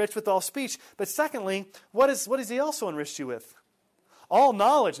 You've been enriched with all speech. But secondly, what has he also enriched you with? All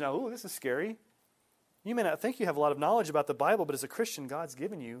knowledge. Now, this is scary. You may not think you have a lot of knowledge about the Bible, but as a Christian, God's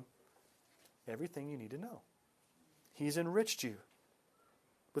given you everything you need to know. He's enriched you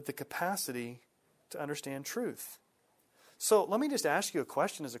with the capacity to understand truth. So let me just ask you a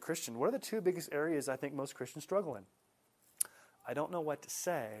question as a Christian. What are the two biggest areas I think most Christians struggle in? I don't know what to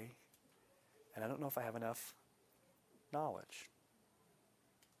say, and I don't know if I have enough knowledge.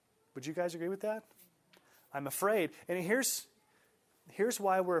 Would you guys agree with that? I'm afraid. And here's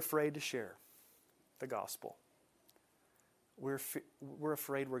why we're afraid to share the gospel. We're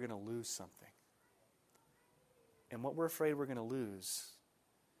afraid we're going to lose something. And what we're afraid we're going to lose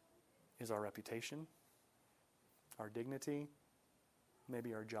is our reputation, our dignity,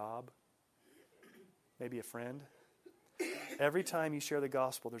 maybe our job, maybe a friend. Every time you share the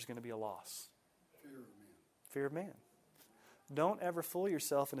gospel, there's going to be a loss. Fear of man. Don't ever fool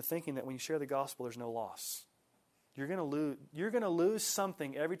yourself into thinking that when you share the gospel, there's no loss. You're going to lose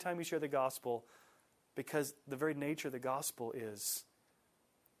something every time you share the gospel, because the very nature of the gospel is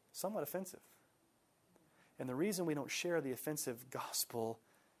somewhat offensive. And the reason we don't share the offensive gospel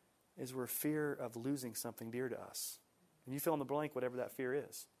is we're fear of losing something dear to us. And you fill in the blank whatever that fear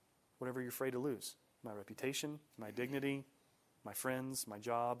is, whatever you're afraid to lose. My reputation, my dignity, my friends, my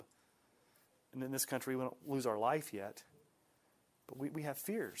job. And in this country, we don't lose our life yet. But we have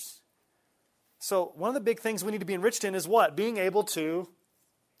fears. So one of the big things we need to be enriched in is what? Being able to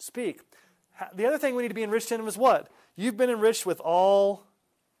Speak. The other thing we need to be enriched in is what? You've been enriched with all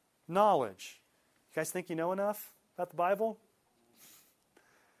knowledge. You guys think you know enough about the Bible?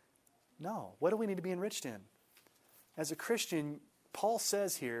 No. What do we need to be enriched in? As a Christian, Paul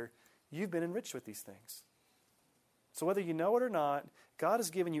says here, you've been enriched with these things. So whether you know it or not, God has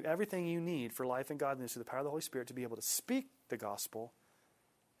given you everything you need for life and godliness through the power of the Holy Spirit to be able to speak the gospel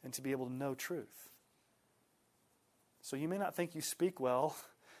and to be able to know truth. So you may not think you speak well,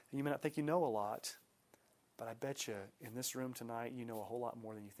 and you may not think you know a lot, but I bet you in this room tonight you know a whole lot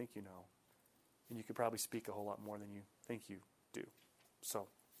more than you think you know. And you could probably speak a whole lot more than you think you do. So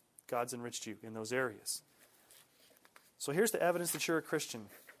God's enriched you in those areas. So here's the evidence that you're a Christian.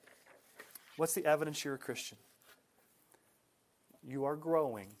 What's the evidence you're a Christian? You are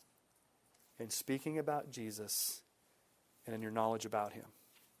growing in speaking about Jesus and in your knowledge about Him.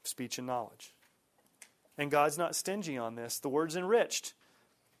 Speech and knowledge. And God's not stingy on this. The word's enriched.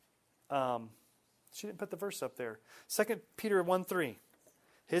 She didn't put the verse up there. 2 Peter 1:3.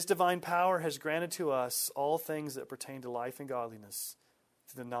 His divine power has granted to us all things that pertain to life and godliness,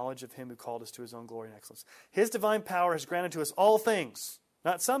 to the knowledge of Him who called us to His own glory and excellence. His divine power has granted to us all things,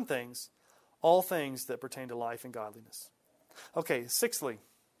 not some things, all things that pertain to life and godliness. Okay, sixthly,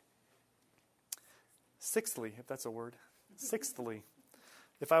 if that's a word. Sixthly,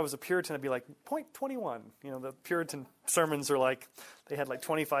 if I was a Puritan, I'd be like, point 21. You know, the Puritan sermons are like, they had like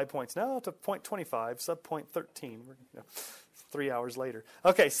 25 points. Now to point 25, sub point 13. 3 hours later.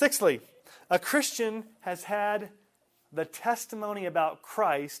 Okay, sixthly, a Christian has had the testimony about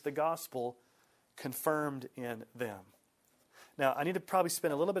Christ, the gospel, confirmed in them. Now, I need to probably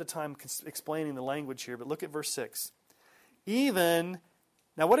spend a little bit of time explaining the language here, but look at verse 6. Now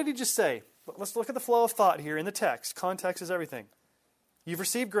what did he just say? Let's look at the flow of thought here in the text. Context is everything. You've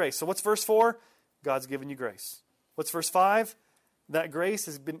received grace. So what's verse 4? God's given you grace. What's verse 5? That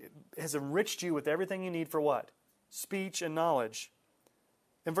grace has enriched you with everything you need for what? Speech and knowledge.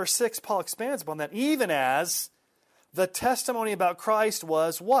 In verse 6, Paul expands upon that. Even as the testimony about Christ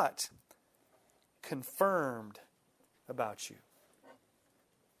was what? Confirmed about you.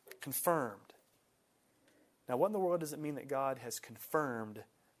 Confirmed. Now, what in the world does it mean that God has confirmed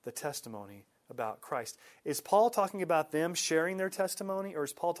the testimony about Christ? Is Paul talking about them sharing their testimony, or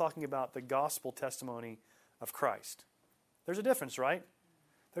is Paul talking about the gospel testimony of Christ? There's a difference, right?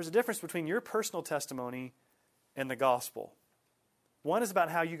 There's a difference between your personal testimony and the gospel. One is about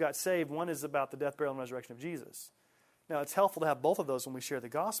how you got saved. One is about the death, burial, and resurrection of Jesus. Now, it's helpful to have both of those when we share the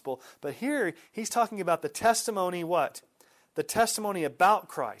gospel. But here, he's talking about the testimony what? The testimony about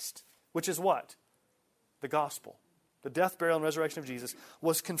Christ, which is what? The gospel. The death, burial, and resurrection of Jesus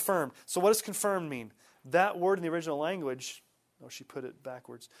was confirmed. So what does confirmed mean? That word in the original language, she put it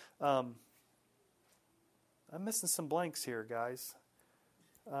backwards. I'm missing some blanks here, guys.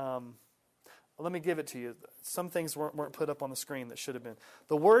 Let me give it to you. Some things weren't put up on the screen that should have been.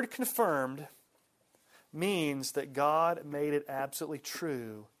 The word confirmed means that God made it absolutely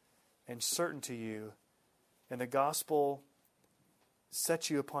true and certain to you, and the gospel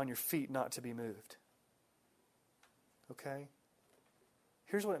sets you upon your feet not to be moved. Okay?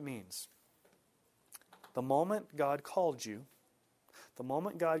 Here's what it means. The moment God called you, the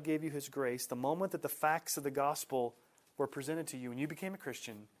moment God gave you His grace, the moment that the facts of the gospel were presented to you and you became a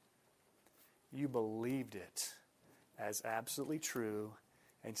Christian, you believed it as absolutely true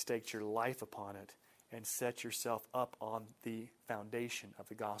and staked your life upon it and set yourself up on the foundation of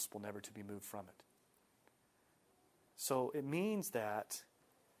the gospel, never to be moved from it. So it means that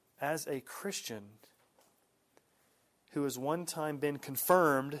as a Christian who has one time been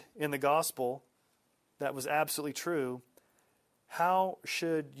confirmed in the gospel that was absolutely true, how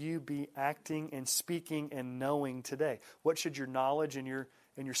should you be acting and speaking and knowing today? What should your knowledge and your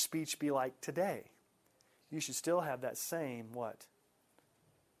speech be like today? You should still have that same what?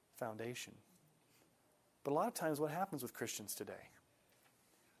 Foundation. But a lot of times what happens with Christians today?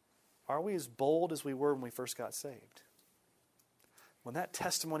 Are we as bold as we were when we first got saved? When that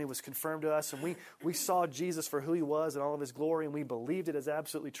testimony was confirmed to us and we saw Jesus for who He was and all of His glory, and we believed it as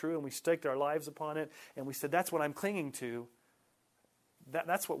absolutely true, and we staked our lives upon it, and we said, that's what I'm clinging to.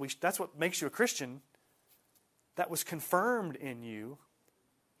 That's what makes you a Christian. That was confirmed in you.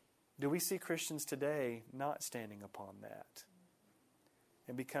 Do we see Christians today not standing upon that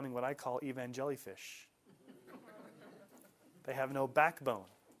and becoming what I call evangelifish? They have no backbone.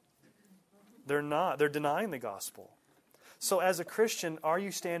 They're denying the gospel. So as a Christian, are you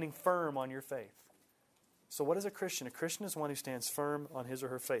standing firm on your faith? So what is a Christian? A Christian is one who stands firm on his or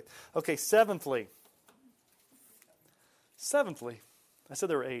her faith. Okay, seventhly. I said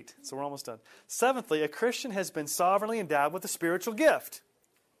there were 8, so we're almost done. Seventhly, a Christian has been sovereignly endowed with a spiritual gift.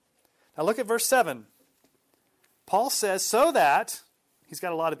 Now look at verse 7. Paul says, so that, he's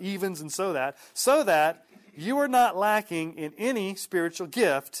got a lot of evens and so that you are not lacking in any spiritual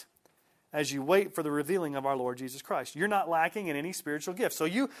gift as you wait for the revealing of our Lord Jesus Christ. You're not lacking in any spiritual gift. So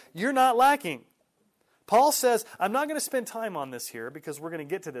you're not lacking. Paul says, I'm not going to spend time on this here because we're going to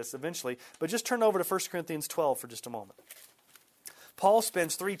get to this eventually, but just turn over to 1 Corinthians 12 for just a moment. Paul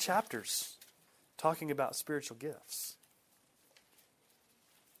spends 3 chapters talking about spiritual gifts.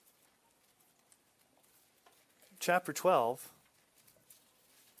 Chapter 12,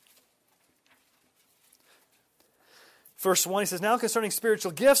 verse 1, he says, now concerning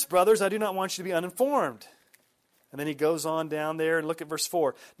spiritual gifts, brothers, I do not want you to be uninformed. And then he goes on down there and look at verse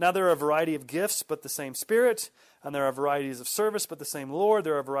 4. Now there are a variety of gifts, but the same Spirit. And there are varieties of service, but the same Lord.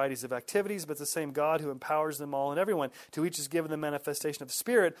 There are varieties of activities, but the same God who empowers them all and everyone. To each is given the manifestation of the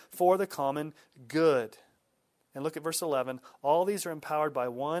Spirit for the common good. And look at verse 11. All these are empowered by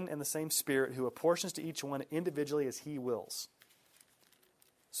one and the same Spirit who apportions to each one individually as He wills.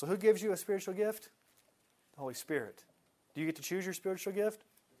 So who gives you a spiritual gift? The Holy Spirit. Do you get to choose your spiritual gift?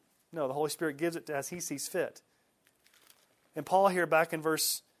 No, the Holy Spirit gives it as He sees fit. And Paul here back in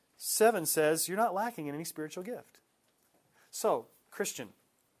verse 7 says, you're not lacking in any spiritual gift. So, Christian,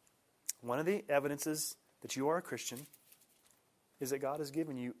 one of the evidences that you are a Christian is that God has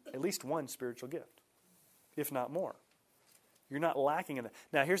given you at least one spiritual gift, if not more. You're not lacking in that.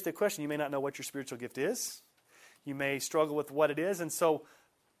 Now, here's the question. You may not know what your spiritual gift is. You may struggle with what it is. And so,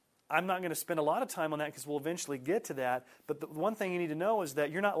 I'm not going to spend a lot of time on that because we'll eventually get to that. But the one thing you need to know is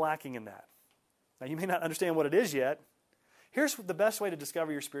that you're not lacking in that. Now, you may not understand what it is yet. Here's the best way to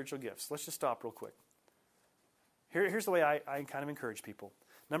discover your spiritual gifts. Let's just stop real quick. Here's the way I kind of encourage people.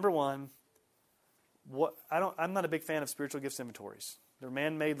 Number one, I'm not a big fan of spiritual gifts inventories. They're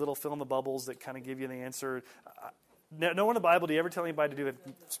man-made little fill-in-the-bubbles that kind of give you the answer. Nowhere in the Bible do you ever tell anybody to do a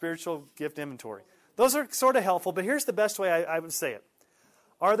spiritual gift inventory. Those are sort of helpful, but here's the best way I would say it.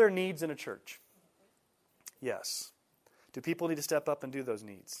 Are there needs in a church? Yes. Do people need to step up and do those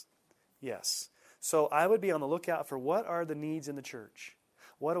needs? Yes. So I would be on the lookout for what are the needs in the church.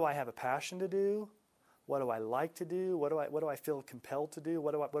 What do I have a passion to do? What do I like to do? What do I feel compelled to do?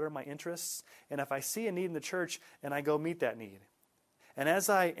 What are my interests? And if I see a need in the church and I go meet that need. And as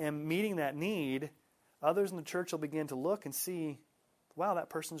I am meeting that need, others in the church will begin to look and see, wow, that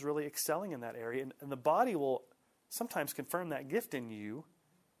person's really excelling in that area. And the body will sometimes confirm that gift in you.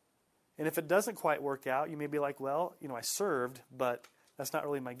 And if it doesn't quite work out, you may be like, well, I served, but that's not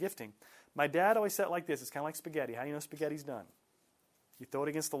really my gifting. My dad always said it like this. It's kind of like spaghetti. How do you know spaghetti's done? You throw it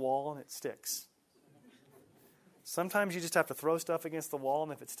against the wall and it sticks. Sometimes you just have to throw stuff against the wall,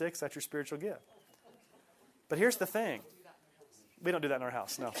 and if it sticks, that's your spiritual gift. But here's the thing. We don't do that in our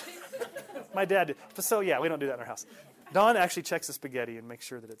house, no. My dad did. So, yeah, we don't do that in our house. Dawn actually checks the spaghetti and makes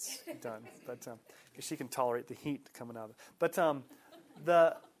sure that it's done. But because she can tolerate the heat coming out of it. But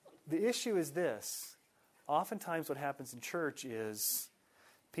the issue is this. Oftentimes what happens in church is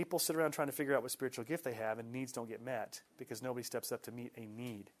people sit around trying to figure out what spiritual gift they have, and needs don't get met because nobody steps up to meet a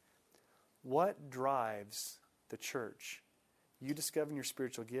need. What drives the church? You discovering your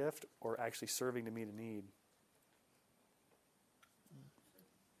spiritual gift or actually serving to meet a need?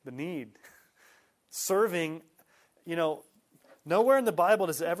 The need. Serving, nowhere in the Bible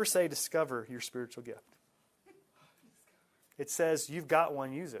does it ever say discover your spiritual gift. It says you've got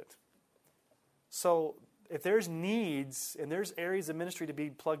one, use it. So if there's needs and there's areas of ministry to be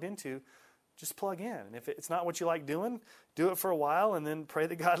plugged into, just plug in. And if it's not what you like doing, do it for a while and then pray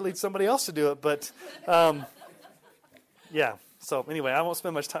that God leads somebody else to do it. But, yeah. So anyway, I won't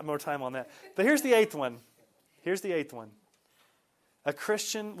spend more time on that. But here's the eighth one. A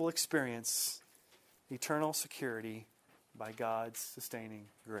Christian will experience eternal security by God's sustaining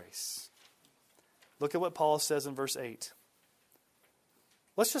grace. Look at what Paul says in verse 8.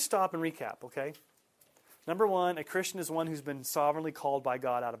 Let's just stop and recap, okay? Number one, a Christian is one who's been sovereignly called by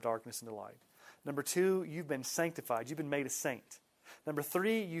God out of darkness into light. Number two, you've been sanctified. You've been made a saint. Number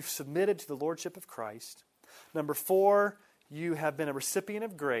three, you've submitted to the lordship of Christ. Number four, you have been a recipient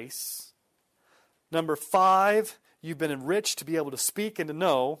of grace. Number five, you've been enriched to be able to speak and to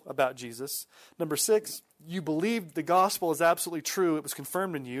know about Jesus. Number six, you believed the gospel is absolutely true. It was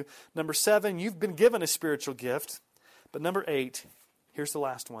confirmed in you. Number seven, you've been given a spiritual gift. But number 8, here's the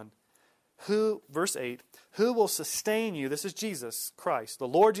last one. Verse 8, who will sustain you? This is Jesus Christ, the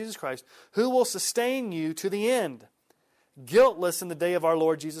Lord Jesus Christ. Who will sustain you to the end? Guiltless in the day of our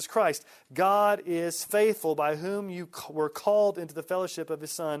Lord Jesus Christ. God is faithful, by whom you were called into the fellowship of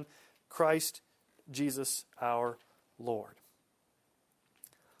His Son, Christ Jesus our Lord.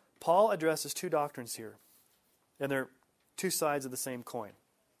 Paul addresses two doctrines here, and they're two sides of the same coin.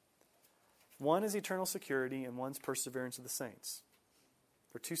 One is eternal security and one's perseverance of the saints.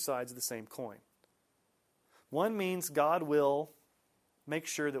 They're two sides of the same coin. One means God will make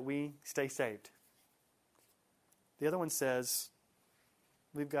sure that we stay saved. The other one says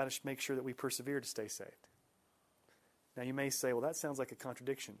we've got to make sure that we persevere to stay saved. Now you may say, well, that sounds like a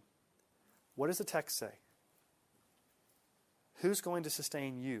contradiction. What does the text say? Who's going to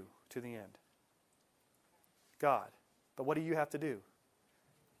sustain you to the end? God. But what do you have to do?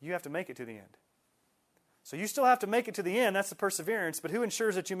 You have to make it to the end. So you still have to make it to the end. That's the perseverance. But who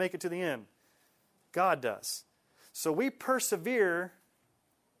ensures that you make it to the end? God does. So we persevere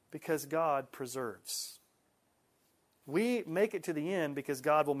because God preserves. We make it to the end because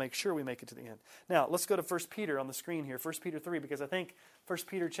God will make sure we make it to the end. Now, let's go to 1 Peter on the screen here. 1 Peter 3, because I think 1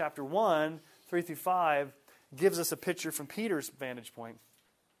 Peter chapter 1, 3 through 5, gives us a picture from Peter's vantage point.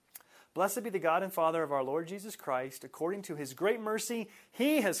 Blessed be the God and Father of our Lord Jesus Christ. According to His great mercy,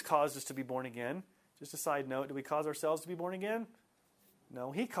 He has caused us to be born again. Just a side note, do we cause ourselves to be born again?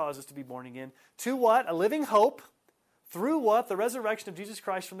 No, He caused us to be born again. To what? A living hope. Through what? The resurrection of Jesus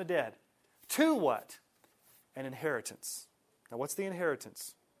Christ from the dead. To what? An inheritance. Now what's the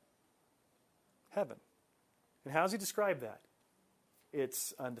inheritance? Heaven. And how does He describe that?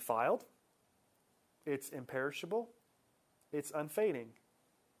 It's undefiled. It's imperishable. It's unfading.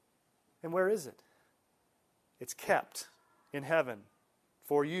 And where is it? It's kept in heaven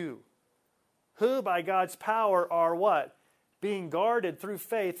for you, who by God's power are what? Being guarded through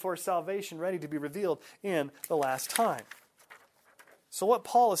faith for salvation ready to be revealed in the last time. So what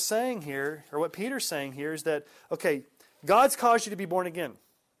Paul is saying here, or what Peter's saying here, is that, okay, God's caused you to be born again.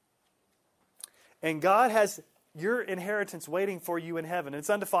 And God has your inheritance waiting for you in heaven. It's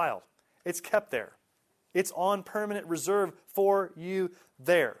undefiled. It's kept there. It's on permanent reserve for you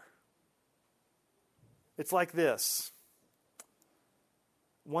there. It's like this.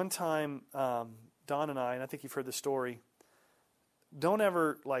 One time, Don and I think you've heard the story, don't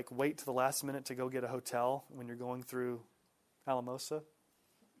ever wait to the last minute to go get a hotel when you're going through Alamosa.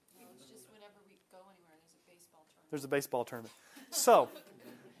 No, it's just whenever we go anywhere, there's a baseball tournament. So,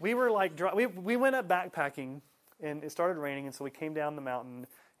 we were we went up backpacking, and it started raining, and so we came down the mountain,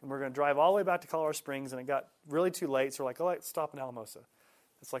 and we were going to drive all the way back to Colorado Springs, and it got really too late, so we're like, let's stop in Alamosa.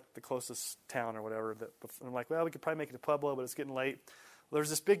 It's like the closest town or whatever. And I'm like, well, we could probably make it to Pueblo, but it's getting late. Well, there's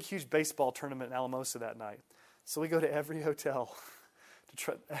this big, huge baseball tournament in Alamosa that night. So we go to every hotel.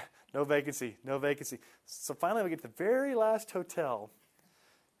 No vacancy. So finally we get to the very last hotel.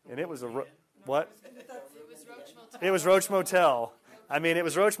 And it was what? It was Roach Motel. I mean, it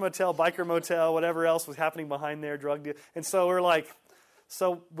was Roach Motel, Biker Motel, whatever else was happening behind there, drug deal. And so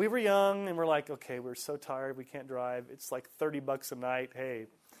so we were young, and we're like, okay, we're so tired, we can't drive. It's like $30 a night. Hey,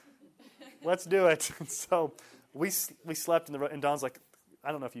 let's do it. And so we slept in the road, and Dawn's like,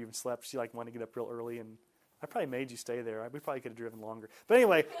 I don't know if you even slept. She wanted to get up real early, and I probably made you stay there. We probably could have driven longer. But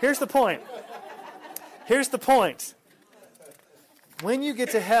anyway, here's the point. When you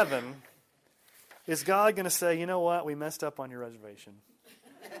get to heaven, is God going to say, you know what, we messed up on your reservation?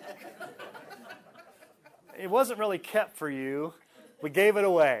 It wasn't really kept for you. We gave it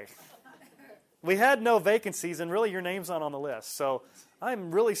away. We had no vacancies, and really your name's not on the list. So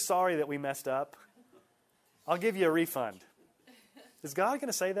I'm really sorry that we messed up. I'll give you a refund. Is God going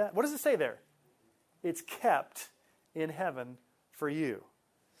to say that? What does it say there? It's kept in heaven for you.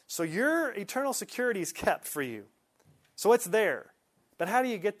 So your eternal security is kept for you. So it's there. But how do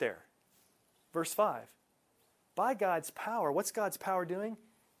you get there? Verse 5. By God's power. What's God's power doing?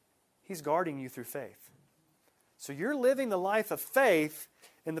 He's guarding you through faith. So you're living the life of faith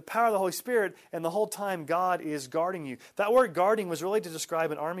in the power of the Holy Spirit, and the whole time God is guarding you. That word guarding was really to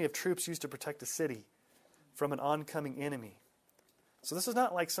describe an army of troops used to protect a city from an oncoming enemy. So this is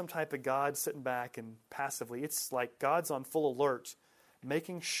not like some type of God sitting back and passively. It's like God's on full alert,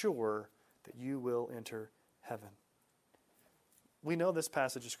 making sure that you will enter heaven. We know this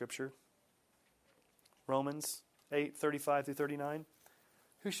passage of Scripture. Romans 8:35 through 39.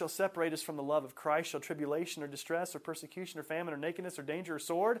 Who shall separate us from the love of Christ? Shall tribulation or distress or persecution or famine or nakedness or danger or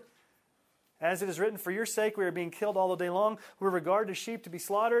sword? As it is written, for your sake we are being killed all the day long. We are regarded as sheep to be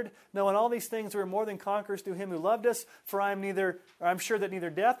slaughtered. No, in all these things we are more than conquerors through Him who loved us. For I'm sure that neither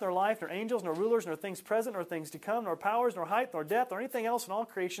death nor life, nor angels, nor rulers, nor things present, nor things to come, nor powers, nor height, nor depth, nor anything else in all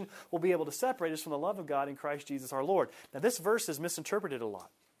creation will be able to separate us from the love of God in Christ Jesus our Lord. Now this verse is misinterpreted a lot.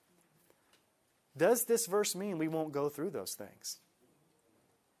 Does this verse mean we won't go through those things?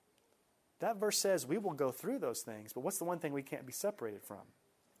 That verse says we will go through those things, but what's the one thing we can't be separated from?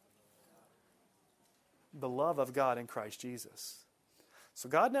 The love of God in Christ Jesus. So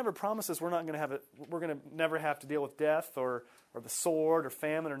God never promises we're going to never have to deal with death or the sword or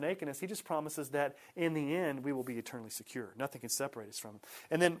famine or nakedness. He just promises that in the end we will be eternally secure. Nothing can separate us from Him.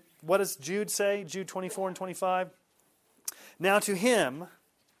 And then what does Jude say? Jude 24 and 25. Now to Him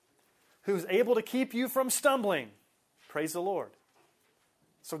who's able to keep you from stumbling, praise the Lord.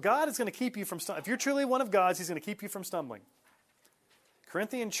 So God is going to keep you from stumbling. If you're truly one of God's, He's going to keep you from stumbling.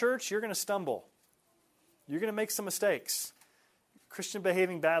 Corinthian church, you're going to stumble. You're going to make some mistakes. Christian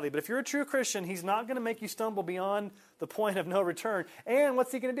behaving badly. But if you're a true Christian, He's not going to make you stumble beyond the point of no return. And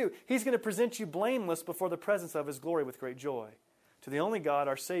what's He going to do? He's going to present you blameless before the presence of His glory with great joy. To the only God,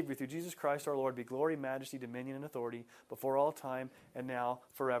 our Savior, through Jesus Christ our Lord, be glory, majesty, dominion, and authority before all time and now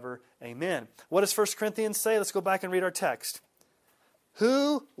forever. Amen. What does 1 Corinthians say? Let's go back and read our text.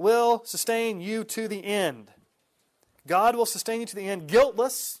 Who will sustain you to the end? God will sustain you to the end,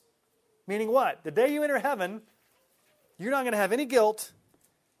 guiltless, meaning what? The day you enter heaven, you're not going to have any guilt.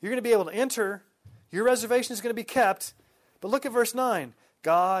 You're going to be able to enter. Your reservation is going to be kept. But look at verse 9.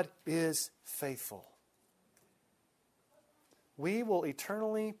 God is faithful. We will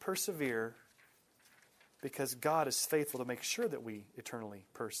eternally persevere because God is faithful to make sure that we eternally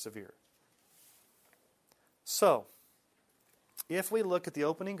persevere. So, if we look at the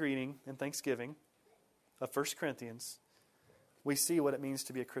opening greeting and thanksgiving of 1 Corinthians, we see what it means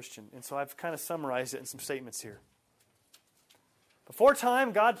to be a Christian. And so I've kind of summarized it in some statements here. Before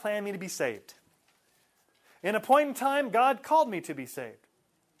time, God planned me to be saved. In a point in time, God called me to be saved.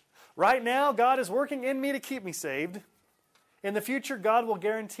 Right now, God is working in me to keep me saved. In the future, God will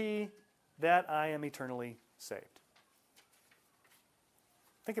guarantee that I am eternally saved.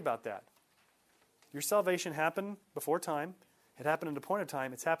 Think about that. Your salvation happened before time. It happened at a point of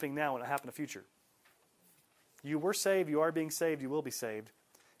time. It's happening now and it will happen in the future. You were saved. You are being saved. You will be saved.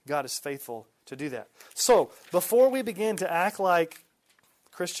 God is faithful to do that. So, before we begin to act like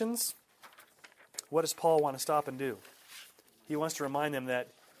Christians, what does Paul want to stop and do? He wants to remind them that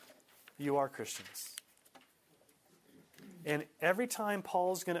you are Christians. And every time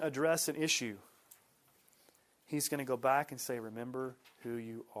Paul's going to address an issue, he's going to go back and say, remember who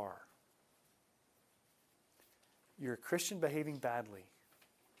you are. You're a Christian behaving badly.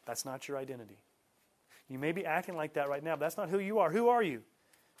 That's not your identity. You may be acting like that right now, but that's not who you are. Who are you?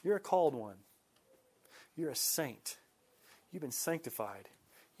 You're a called one. You're a saint. You've been sanctified.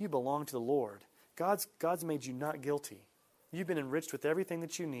 You belong to the Lord. God's made you not guilty. You've been enriched with everything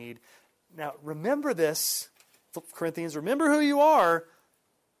that you need. Now, remember this, Corinthians. Remember who you are,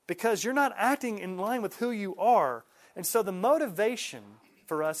 because you're not acting in line with who you are. And so the motivation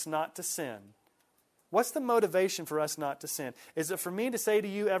for us not to sin, what's the motivation for us not to sin? Is it for me to say to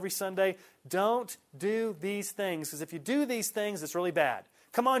you every Sunday, don't do these things? Because if you do these things, it's really bad.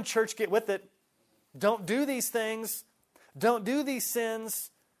 Come on, church, get with it. Don't do these things. Don't do these sins.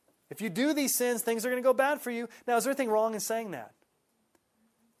 If you do these sins, things are going to go bad for you. Now, is there anything wrong in saying that?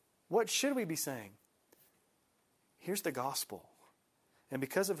 What should we be saying? Here's the gospel. And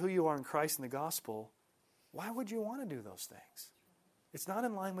because of who you are in Christ and the gospel, why would you want to do those things? It's not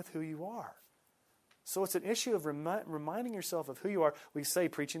in line with who you are. So it's an issue of reminding yourself of who you are. We say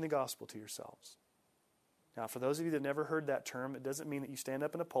preaching the gospel to yourselves. Now, for those of you that have never heard that term, it doesn't mean that you stand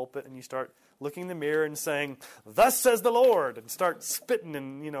up in a pulpit and you start looking in the mirror and saying, thus says the Lord, and start spitting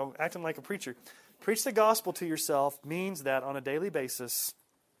and, acting like a preacher. Preach the gospel to yourself means that on a daily basis,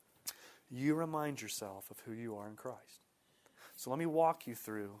 you remind yourself of who you are in Christ. So let me walk you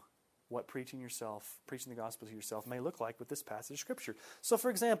through what preaching the gospel to yourself may look like with this passage of Scripture. So, for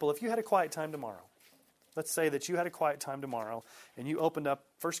example, if you had a quiet time tomorrow, let's say that you had a quiet time tomorrow and you opened up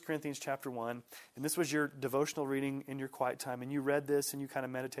 1 Corinthians chapter 1, and this was your devotional reading in your quiet time, and you read this and you kind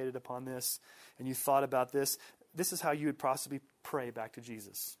of meditated upon this and you thought about this. This is how you would possibly pray back to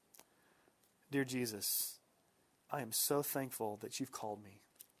Jesus. Dear Jesus, I am so thankful that you've called me.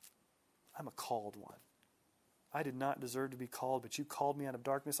 I'm a called one. I did not deserve to be called, but you called me out of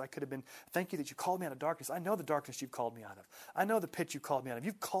darkness. Thank you that you called me out of darkness. I know the darkness you've called me out of. I know the pit you called me out of.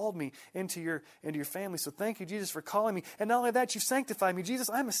 You've called me into your family, so thank you, Jesus, for calling me. And not only that, you've sanctified me. Jesus,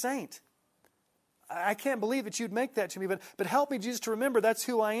 I'm a saint. I can't believe that you'd make that to me, but help me, Jesus, to remember that's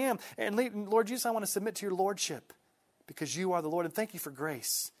who I am. And Lord Jesus, I want to submit to your lordship because you are the Lord. And thank you for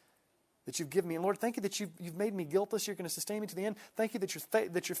grace that you've given me. And Lord, thank you that you've made me guiltless. You're going to sustain me to the end. Thank you that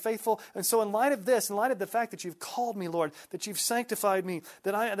you're faithful. And so in light of this, in light of the fact that you've called me, Lord, that you've sanctified me,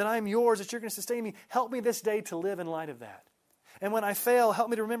 that I am yours, that you're going to sustain me, help me this day to live in light of that. And when I fail, help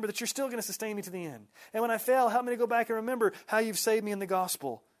me to remember that you're still going to sustain me to the end. And when I fail, help me to go back and remember how you've saved me in the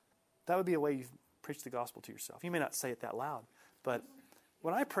gospel. That would be a way you preach the gospel to yourself. You may not say it that loud, but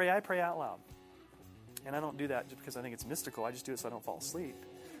when I pray out loud. And I don't do that just because I think it's mystical. I just do it so I don't fall asleep.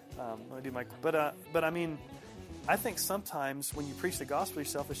 When I do my, but I mean, I think sometimes when you preach the gospel to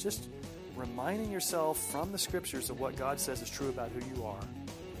yourself, it's just reminding yourself from the scriptures of what God says is true about who you are,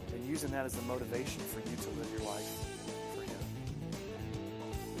 and using that as the motivation for you to live your life.